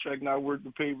contract not worth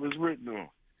the paper it's written on.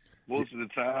 Most of the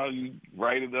time, you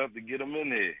write it up to get them in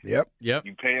there. Yep.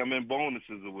 You pay them in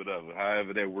bonuses or whatever,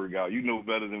 however that work out. You know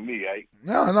better than me, right?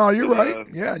 No, you're right.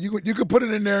 Yeah, you could put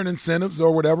it in there in incentives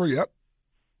or whatever. Yep.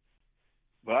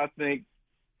 But I think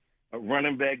a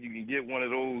running back, you can get one of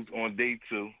those on day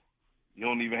 2. You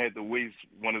don't even have to waste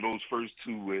one of those first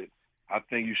 2 with. I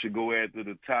think you should go after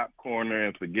the top corner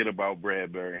and forget about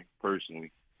Bradbury,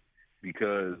 personally,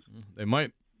 because they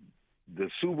might. The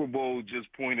Super Bowl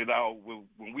just pointed out when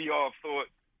we all thought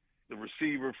the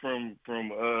receiver from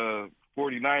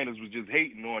 49ers was just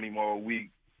hating on him all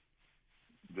week.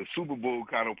 The Super Bowl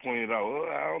kind of pointed out,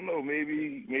 I don't know,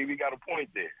 maybe he got a point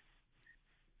there.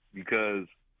 Because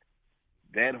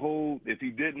that hold, if he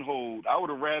didn't hold, I would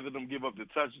have rather them give up the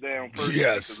touchdown first.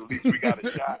 Yes. Because at least we got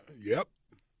a shot. Yep.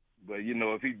 But,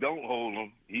 if he don't hold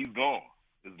him, he's gone.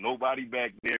 There's nobody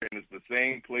back there, and it's the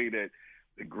same play that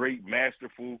the great,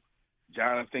 masterful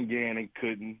Jonathan Gannon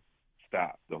couldn't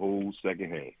stop the whole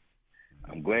second half.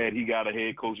 I'm glad he got a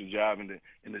head coaching job, and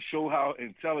to show how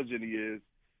intelligent he is,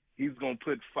 he's going to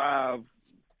put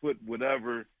 5-foot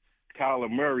whatever Kyler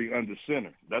Murray under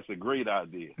center. That's a great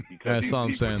idea. Because that's all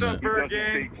I'm saying. He doesn't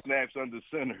take snaps under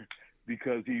center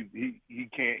because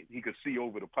he could see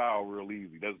over the pile real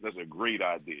easy. That's a great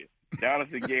idea.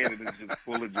 Jonathan Gannon is just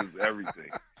full of just everything.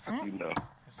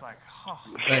 It's like, oh.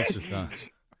 Thanks, Hassan.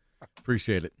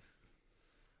 Appreciate it.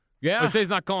 Yeah. They say he's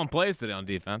not calling plays today on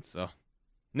defense, so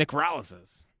Nick Rallis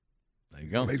is. There you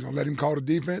go. He's going to let him call the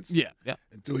defense? Yeah.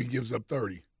 Until he gives up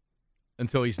 30.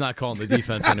 Until he's not calling the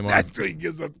defense anymore. Until he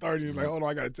gives up 30. He's like, hold on,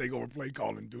 I got to take over play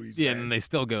calling duties. Yeah, and then they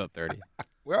still give up 30.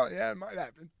 Well, yeah, it might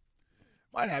happen.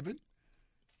 Might happen.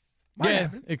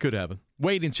 It could happen.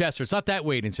 Wade in Chester. It's not that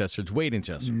Wade in Chester. It's Wade in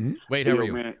Chester. Mm-hmm. Wade, how are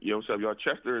you? Man. Yo, what's up, y'all?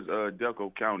 Chester is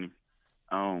Delco County.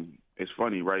 It's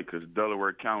funny, right, because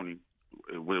Delaware County,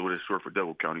 what is short for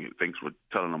Delaware County, thanks for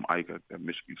telling them Ike at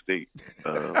Michigan State.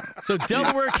 So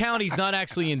Delaware County's not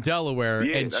actually in Delaware,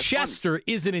 Yeah, and that's Chester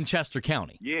isn't in Chester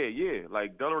County. Yeah.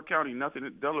 Like Delaware County, nothing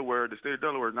in Delaware. The state of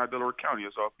Delaware is not Delaware County.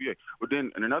 It's all PA. But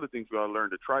then, and another thing for y'all to learn,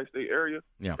 the tri-state area,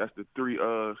 that's the three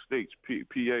states,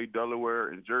 PA, Delaware,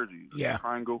 and Jersey. Yeah.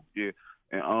 Triangle, yeah.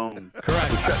 And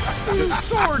correct.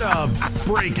 Sort of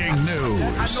breaking news.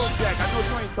 I know, Jack. I know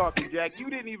you ain't talking, Jack. You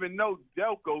didn't even know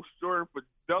Delco stood for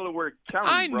Delaware County.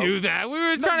 I bro. knew that. We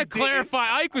were trying to clarify.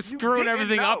 Ike was screwing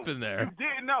everything up in there. You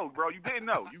didn't know, bro. You didn't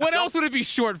know. What else would it be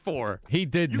short for? He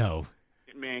did know.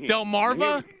 Man,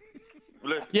 Delmarva?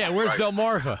 Listen, Yeah, where's right.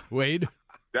 Delmarva, Wade?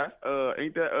 That's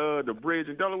ain't that the bridge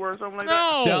in Delaware or something like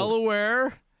No. that?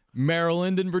 Delaware,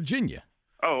 Maryland, and Virginia.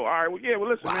 Oh, all right. Well, yeah. Well,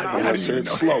 listen, man. I said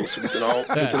slow, so we can all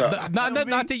pick it up.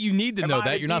 Not that you need to know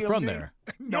that. You're not from there.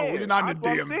 No, Yeah, you're not in the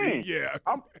that's what I'm DMV. saying. Yeah.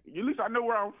 At least I know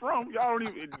where I'm from. Y'all don't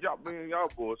even, y'all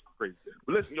boys crazy.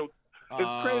 But listen, yo,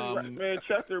 it's crazy, right, man.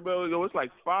 Chester, bro, yo, it's like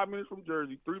 5 minutes from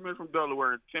Jersey, 3 minutes from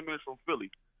Delaware, and 10 minutes from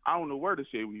Philly. I don't know where to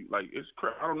say we like. It's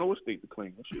crazy. I don't know what state to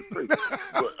claim. That shit's crazy.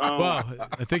 But, Well,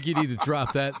 I think you need to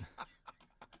drop that.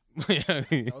 I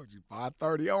told you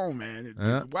 5:30 on, man.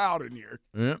 It's wild in here.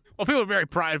 Yeah. Well, people are very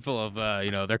prideful of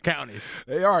their counties.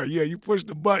 They are. Yeah, you push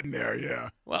the button there. Yeah.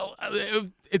 Well,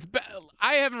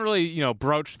 I haven't really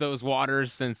broached those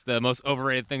waters since the most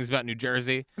overrated things about New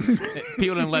Jersey.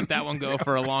 People didn't let that one go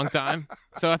for a long time.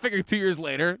 So I figured 2 years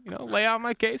later, lay out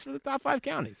my case for the top 5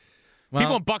 counties. Well,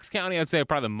 People in Bucks County, I'd say, are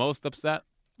probably the most upset.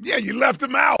 Yeah, you left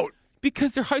them out.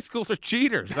 Because their high schools are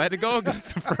cheaters. I had to go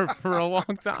against them for a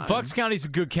long time. Bucks County's a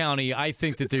good county. I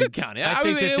think that they're good county. I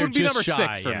think that it they're would be just number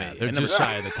shy. 6 for Yeah, me. they're just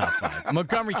shy of the top 5.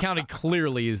 Montgomery County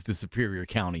clearly is the superior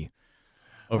county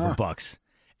over Bucks.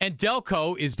 And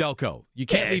Delco is Delco. You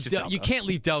can't leave. You can't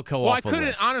leave Delco well, off. I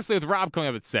couldn't honestly with Rob coming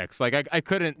up at 6. Like I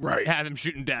couldn't Right. have him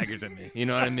shooting daggers at me. You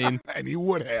know what I mean? And he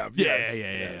would have. Yes.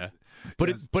 Yeah.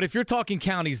 But if you're talking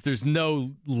counties, there's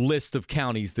no list of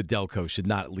counties that Delco should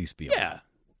not at least be on. Yeah,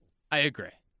 I agree.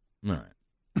 All right.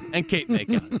 And Cape May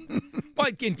County. Well,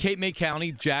 in Cape May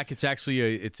County, Jack, it's actually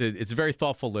it's a very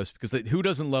thoughtful list because who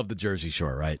doesn't love the Jersey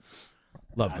Shore, right?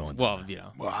 Love going. Well,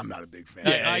 Well, I'm not a big fan.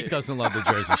 Ike doesn't love the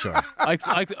Jersey Shore.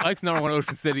 Ike's number one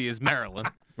ocean city is Maryland.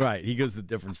 Right. He goes to a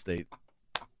different state.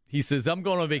 He says, I'm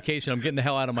going on vacation. I'm getting the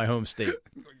hell out of my home state.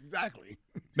 Exactly.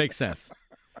 Makes sense.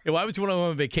 Yeah, why would you want to go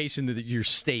on vacation to your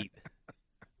state?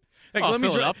 Heck,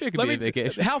 Philadelphia could be a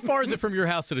vacation. How far is it from your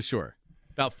house to the shore?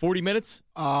 About 40 minutes?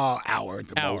 Hour at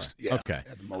the most. Yeah. Okay.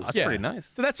 At the most. That's pretty nice.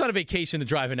 So that's not a vacation to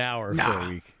drive an hour for a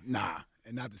week. Nah.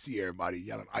 And not to see everybody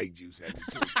yelling Ike juice at me,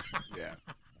 too. Yeah.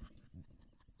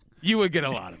 You would get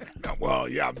a lot of that. Well,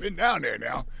 yeah, I've been down there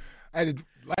now.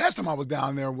 Last time I was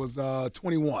down there was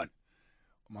 21.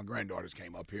 My granddaughters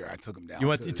came up here. I took them down.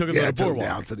 You took them to the boardwalk?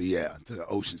 Down to the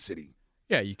Ocean City.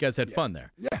 Yeah, you guys had fun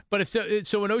there. Yeah. But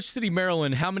so in Ocean City,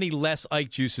 Maryland, how many less Ike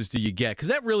juices do you get? Because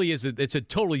that really is it's a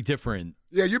totally different.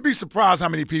 Yeah, you'd be surprised how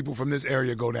many people from this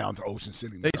area go down to Ocean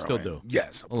City, Maryland. They still do.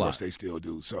 Yes, of course they still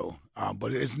do. So,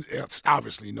 but it's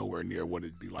obviously nowhere near what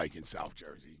it'd be like in South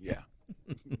Jersey. Yeah.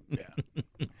 Yeah.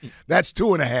 That's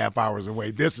 2.5 hours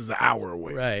away. This is an hour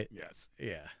away. Right. Yes.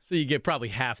 Yeah. So you get probably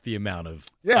half the amount of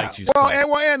Yeah. Ike juice.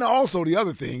 And also the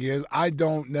other thing is I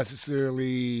don't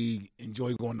necessarily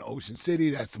enjoy going to Ocean City.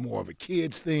 That's more of a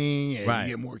kids thing, and Right. you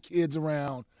get more kids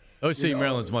around. Ocean City,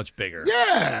 Maryland's much bigger.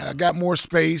 Yeah, I got more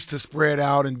space to spread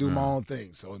out and do my own thing.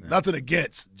 So nothing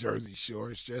against Jersey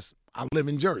Shore. It's just I live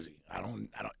in Jersey. I don't.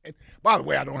 And by the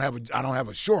way, I don't have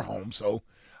a shore home, so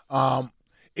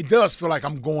it does feel like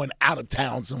I'm going out of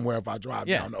town somewhere if I drive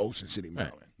down to Ocean City,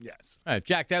 Maryland. Yes. All right,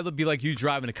 Jack, that would be like you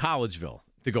driving to Collegeville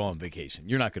to go on vacation.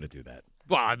 You're not going to do that.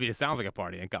 Well, I mean, it sounds like a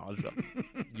party in Collegeville.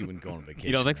 You wouldn't go on vacation.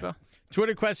 You don't think so?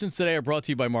 Twitter questions today are brought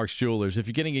to you by Mark's Jewelers. If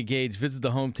you're getting engaged, visit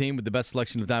the home team with the best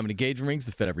selection of diamond engagement rings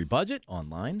to fit every budget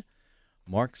online.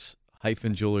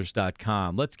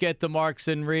 Marks-Jewelers.com. Let's get the Marks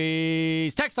and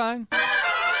Reese text line.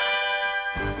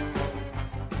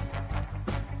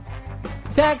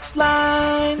 Text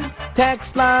line,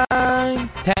 text line,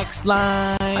 text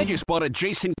line. I just bought a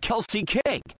Jason Kelce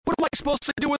cake. What am I supposed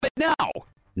to do with it now?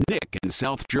 Nick in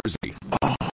South Jersey.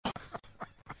 Oh.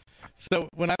 So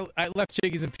when I left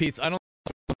Shakey's and Pete's, I don't know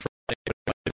the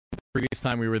previous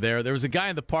time we were there was a guy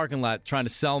in the parking lot trying to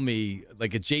sell me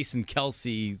like a Jason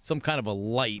Kelce, some kind of a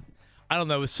light. I don't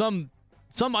know. It was some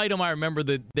item I remember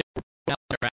that they were out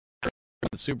there at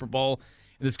the Super Bowl.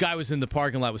 And this guy was in the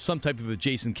parking lot with some type of a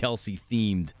Jason Kelce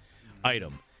themed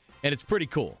item. And it's pretty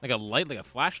cool. Like a light, like a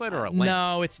flashlight or a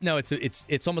lamp? No,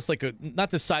 it's almost like not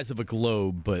the size of a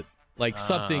globe, but like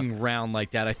something round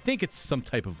like that. I think it's some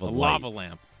type of a light. Lava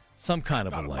lamp. Some kind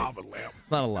of a light. Lava lamp.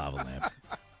 It's not a lava lamp.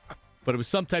 But it was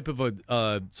some type of a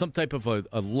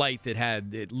light that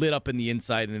had it lit up in the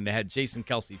inside, and it had Jason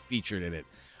Kelce featured in it.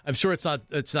 I'm sure it's not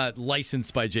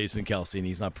licensed by Jason Kelce, and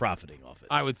he's not profiting off it.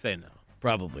 I would say no.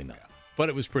 Probably not. But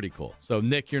it was pretty cool. So,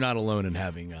 Nick, you're not alone in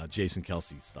having Jason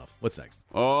Kelce stuff. What's next?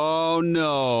 Oh,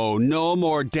 no. No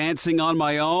more dancing on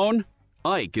my own?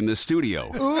 Ike in the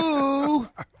studio. Ooh.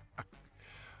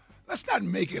 Let's not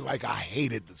make it like I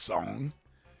hated the song.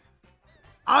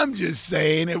 I'm just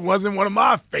saying it wasn't one of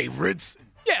my favorites.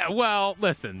 Yeah, well,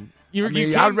 listen.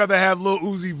 I'd rather have Lil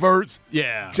Uzi Vert's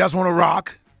Just Wanna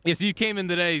Rock. Yeah, so you came in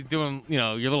today doing,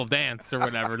 your little dance or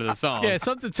whatever to the song. Yeah,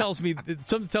 something tells me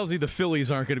the Phillies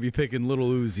aren't going to be picking Little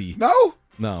Uzi. No?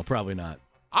 No, probably not.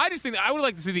 I just think I would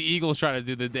like to see the Eagles try to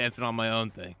do the dancing on my own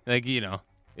thing. Like,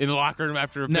 in the locker room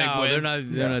after a big win.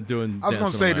 They're not doing. I was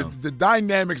going to say the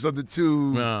dynamics of the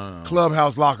two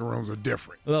clubhouse locker rooms are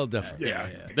different. A little different. Yeah.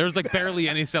 There's like barely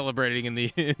any celebrating in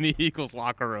the Eagles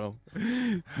locker room.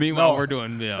 Meanwhile, we're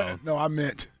doing. No, I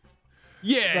meant.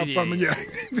 Yeah.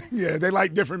 Yeah, they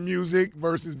like different music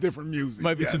versus different music.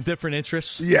 Might be some different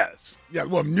interests. Yes. Yeah,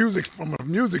 well, music from a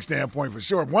music standpoint for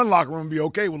sure. One locker room would be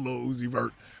okay with Lil Uzi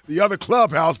Vert. The other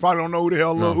clubhouse probably don't know who the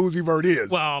hell Lil Uzi Vert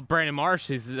is. Well, Brandon Marsh,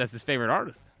 that's his favorite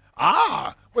artist.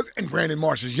 And Brandon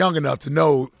Marsh is young enough to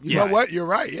know, you know what, you're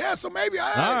right. Yeah, so maybe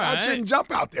I shouldn't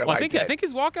jump out there that. I think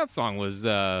his walkout song was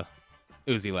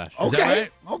Uzi last year. Okay, is that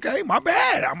right? Okay, my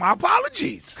bad. My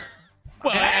apologies.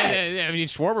 Well, I mean,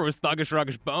 Schwarber was Thuggish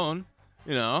Ruggish Bone,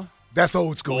 That's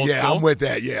old school. I'm with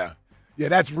that, yeah. Yeah,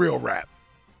 that's real rap.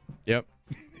 Yep.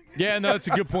 Yeah, no, that's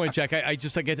a good point, Jack. I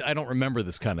don't remember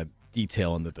this kind of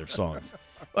detail in their songs.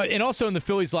 And also in the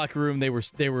Phillies locker room, they were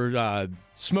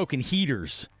smoking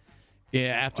heaters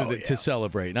to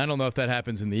celebrate. And I don't know if that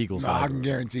happens in the Eagles locker room. I can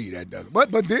guarantee you that doesn't. But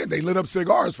they lit up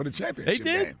cigars for the championship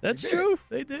game. Game. That's true.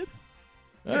 They did.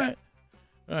 All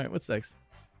right, what's next?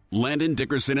 Landon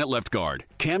Dickerson at left guard,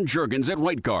 Cam Jurgens at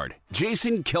right guard.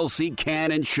 Jason Kelce can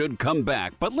and should come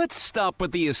back, but let's stop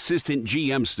with the assistant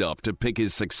GM stuff to pick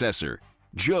his successor,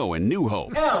 Joe in New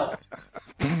Hope. I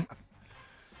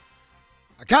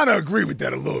kind of agree with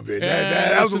that a little bit.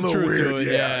 That was a little weird.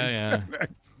 Yeah.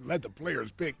 Let the players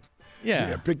pick.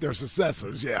 Pick their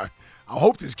successors. Yeah. I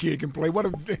hope this kid can play. What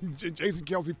if Jason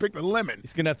Kelce picked a lemon?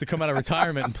 He's going to have to come out of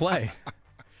retirement and play.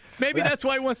 Maybe that's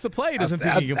why he wants to play. He doesn't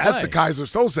think he can play. That's the Kaiser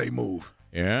Sose move.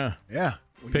 Yeah. Yeah.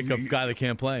 Pick up a guy that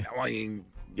can't play. I mean,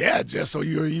 just so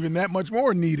you're even that much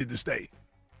more needed to stay.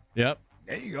 Yep.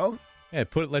 There you go. Yeah,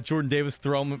 let Jordan Davis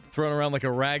thrown around like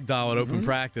a rag doll at open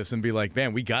practice and be like,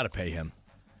 man, we got to pay him.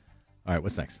 All right,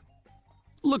 what's next?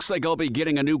 Looks like I'll be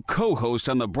getting a new co-host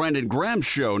on the Brandon Graham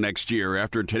Show next year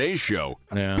after today's show.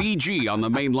 Yeah. BG on the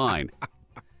main line.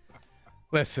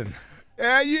 Listen.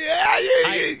 You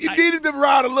needed to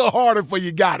ride a little harder for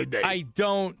you got today. I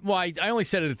only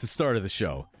said it at the start of the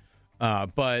show.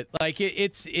 But like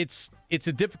it's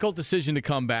a difficult decision to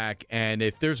come back, and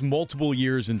if there's multiple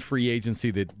years in free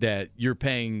agency that you're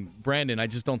paying Brandon, I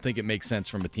just don't think it makes sense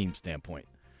from a team standpoint.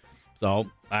 So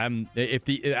I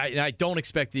don't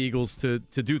expect the Eagles to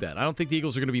do that. I don't think the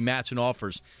Eagles are going to be matching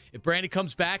offers. If Brandon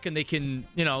comes back and they can,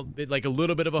 like a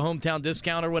little bit of a hometown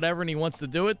discount or whatever, and he wants to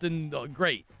do it, then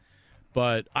great.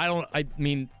 But I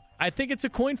think it's a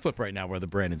coin flip right now whether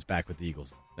Brandon's back with the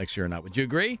Eagles next year or not. Would you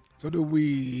agree? So do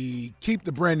we keep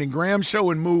the Brandon Graham Show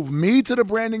and move me to the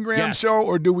Brandon Graham Show,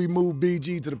 or do we move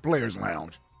BG to the Players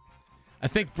Lounge? I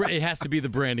think it has to be the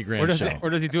Brandon Graham Show. Or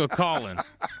does he do a call-in?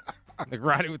 Like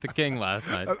Riding with the King last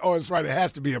night. Oh, that's right. It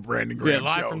has to be a Brandon Graham Show.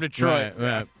 Live from Detroit.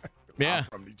 Right. Yeah.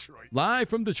 From Detroit. Live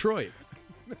from Detroit.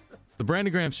 It's the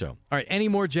Brandon Graham Show. All right, any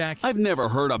more, Jack? I've never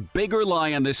heard a bigger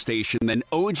lie on this station than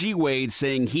O.G. Wade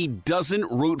saying he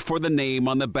doesn't root for the name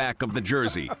on the back of the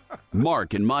jersey.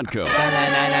 Mark and Modco.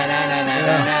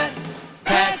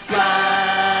 Text line.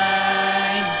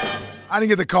 I didn't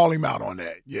get to call him out on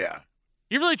that. Yeah.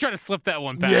 You really trying to slip that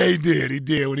one past. Yeah, he did. He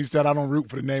did when he said, I don't root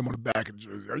for the name on the back of the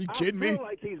jersey. Are you kidding me? I feel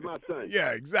like he's my son.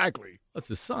 Yeah, exactly. That's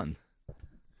his son.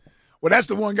 Well, that's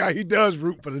the one guy he does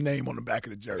root for the name on the back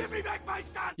of the jersey. Give me back my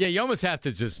son. Yeah, you almost have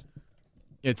to just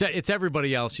it's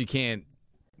everybody else. You can't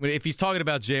if he's talking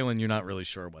about Jalen, you're not really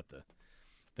sure what to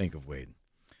think of Wade.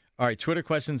 All right, Twitter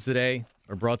questions today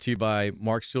are brought to you by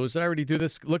Mark's Jewelers. Did I already do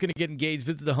this? Looking to get engaged?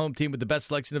 Visit the home team with the best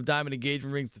selection of diamond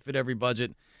engagement rings to fit every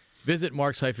budget. Visit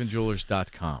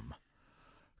marks-jewelers.com.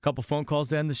 A couple phone calls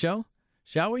to end the show,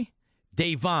 shall we?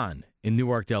 Davon in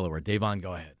Newark, Delaware. Davon,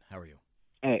 go ahead. How are you?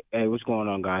 Hey, what's going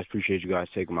on, guys? Appreciate you guys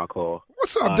taking my call.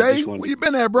 What's up, Dave? Where you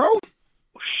been at, bro?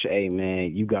 Hey,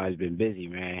 man, you guys been busy,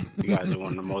 man. You guys are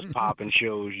one of the most popping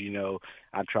shows, you know.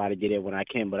 I try to get in when I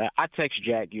can, but I text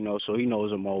Jack, you know, so he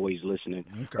knows I'm always listening.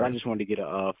 Okay. But I just wanted to get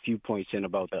a few points in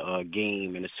about the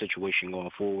game and the situation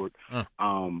going forward.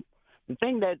 The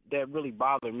thing that really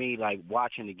bothered me, like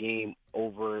watching the game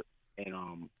over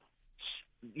and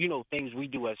you know, things we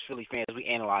do as Philly fans, we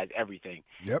analyze everything.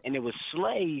 Yep. And it was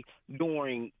Slay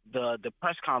during the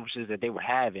press conferences that they were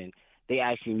having. They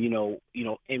asked him, you know,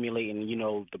 emulating, you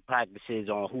know, the practices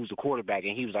on who's the quarterback,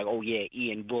 and he was like, "Oh yeah,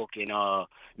 Ian Book and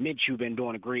Minshew been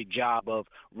doing a great job of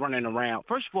running around."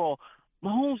 First of all,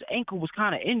 Mahomes' ankle was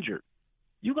kind of injured.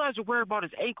 You guys are worried about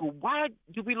his ankle. Why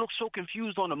do we look so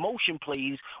confused on the motion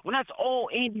plays when that's all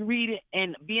Andy Reid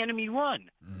and Bieniemy run?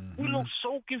 We look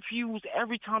so confused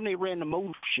every time they ran the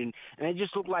motion, and it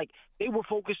just looked like they were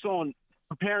focused on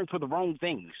preparing for the wrong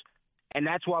things. And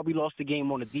that's why we lost the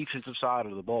game on the defensive side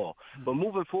of the ball. But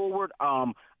moving forward, I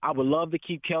would love to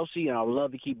keep Kelsey, and I would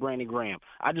love to keep Brandon Graham.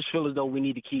 I just feel as though we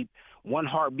need to keep one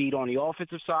heartbeat on the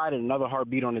offensive side and another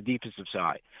heartbeat on the defensive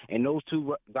side. And those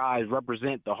two guys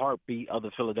represent the heartbeat of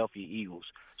the Philadelphia Eagles.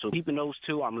 So keeping those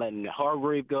two, I'm letting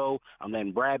Hargrave go, I'm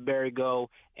letting Bradbury go,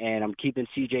 and I'm keeping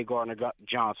C.J.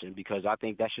 Gardner-Johnson because I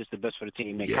think that's just the best for the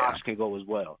team. And Cox can go as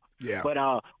well. Yeah. But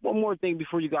one more thing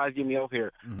before you guys get me off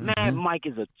here. Mad Mike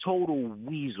is a total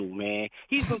weasel, man.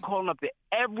 He's been calling up to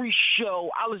every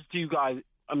show. I listen to you guys,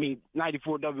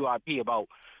 94 WIP about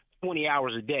 20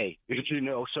 hours a day, you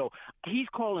know. So he's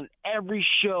calling every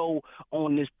show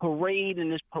on this parade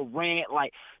and this parade.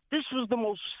 Like, this was the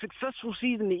most successful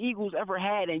season the Eagles ever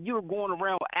had, and you're going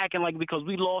around acting like because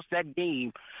we lost that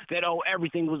game that,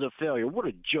 everything was a failure. What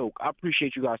a joke. I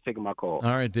appreciate you guys taking my call. All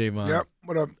right, Dave. Yep.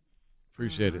 What up?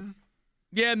 Appreciate it.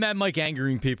 Yeah, Mad Mike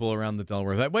angering people around the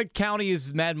Delaware. What county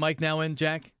is Mad Mike now in,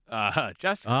 Jack?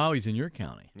 Chester. Oh, he's in your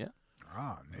county. Yeah.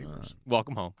 Neighbors.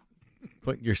 Welcome home.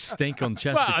 Put your stink on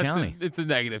Chester County. It's a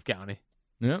negative county.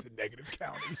 Yeah. It's a negative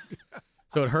county.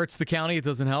 So it hurts the county. It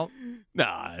doesn't help.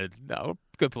 No,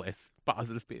 good place,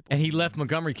 positive people. And he left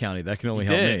Montgomery County. That can only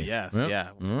he help did, me. Yes, Yep.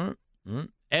 yeah.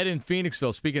 Ed in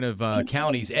Phoenixville. Speaking of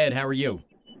counties, Ed, how are you?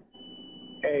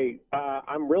 Hey,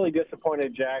 I'm really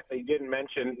disappointed, Jack, that you didn't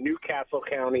mention Newcastle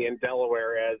County and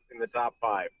Delaware as in the top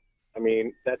 5. I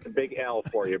mean, that's a big L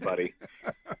for you, buddy.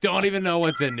 Don't even know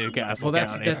what's in Newcastle Well,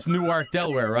 County. that's Newark,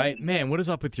 Delaware, right? Man, what is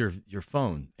up with your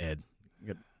phone, Ed?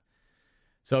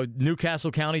 So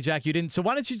Newcastle County, Jack, you didn't. So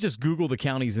why don't you just Google the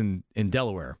counties in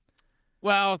Delaware?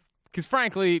 Well, because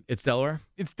frankly, it's Delaware.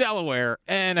 It's Delaware,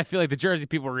 and I feel like the Jersey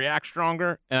people react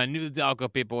stronger, and I knew the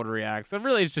Delco people would react. So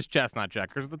really, it's just chestnut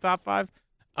checkers, the top 5.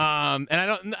 And I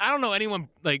don't know anyone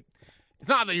like. It's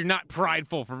not that you're not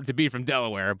prideful to be from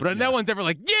Delaware, but no one's ever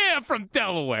like, yeah, I'm from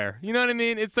Delaware. You know what I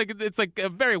mean? It's like a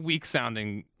very weak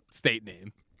sounding state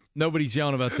name. Nobody's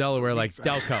yelling about Delaware like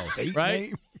Delco, right?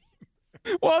 Name?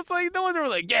 Well, it's like no one's ever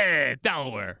like, yeah,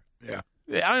 Delaware. Yeah.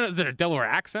 I don't know. Is there a Delaware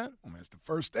accent? Oh, man, it's the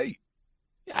first state.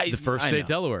 Yeah, the first state, know.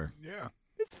 Delaware. Yeah.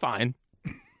 It's fine.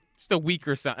 Just a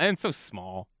weaker sound, and it's so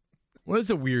small. What is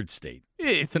a weird state?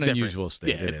 It's an different. unusual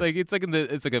state. Yeah,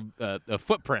 it's like a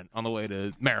footprint on the way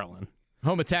to Maryland.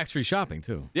 Home of tax-free shopping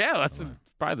too. Yeah, that's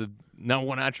probably the number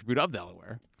one attribute of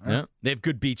Delaware. Yeah, they have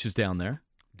good beaches down there.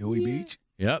 Dewey Beach.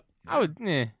 Yep. I would.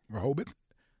 Rehoboth.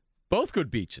 Both good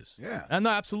beaches. Yeah.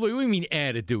 No, absolutely. What do you mean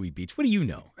add a Dewey Beach? What do you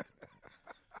know?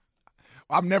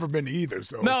 I've never been to either,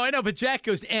 so. No, I know, but Jack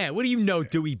goes, what do you know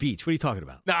Dewey Beach? What are you talking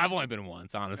about? No, I've only been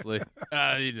once, honestly.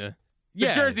 The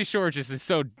Yeah. Jersey Shore just is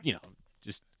so,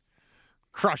 just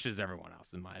crushes everyone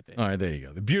else, in my opinion. All right, there you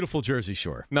go. The beautiful Jersey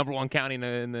Shore. Number one county in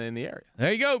the area.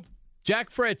 There you go. Jack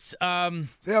Fritz. Say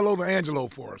hello to Angelo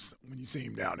for us when you see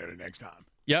him down there the next time.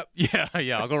 Yep. Yeah,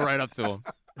 I'll go right up to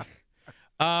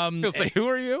him. He'll say, who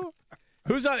are you?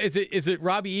 Who's on? Is it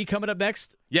Robbie E coming up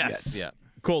next? Yes. Yeah.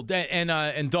 Cool.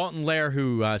 And Dalton Lair,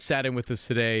 who sat in with us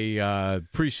today.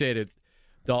 Appreciate it,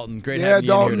 Dalton. Great having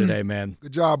Dalton. you in here today, man.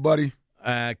 Good job, buddy.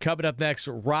 Coming up next,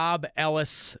 Rob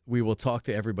Ellis. We will talk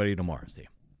to everybody tomorrow. See you.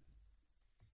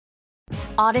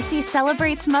 Odyssey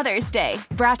celebrates Mother's Day,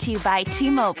 brought to you by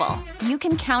T-Mobile. You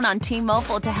can count on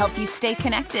T-Mobile to help you stay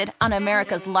connected on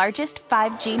America's largest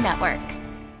 5G network.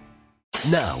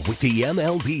 Now, with the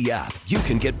MLB app, you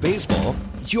can get baseball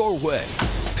your way.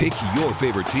 Pick your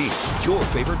favorite team, your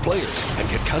favorite players, and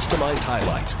get customized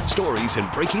highlights, stories,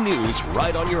 and breaking news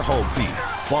right on your home feed.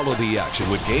 Follow the action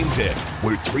with Game Tip,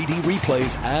 where 3D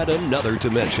replays add another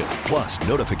dimension. Plus,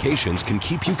 notifications can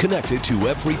keep you connected to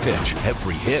every pitch,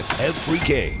 every hit, every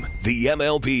game. The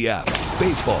MLB app.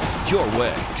 Baseball your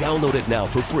way. Download it now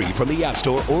for free from the App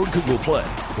Store or Google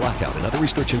Play. Blackout and other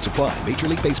restrictions apply. Major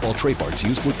League Baseball trademarks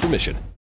used with permission.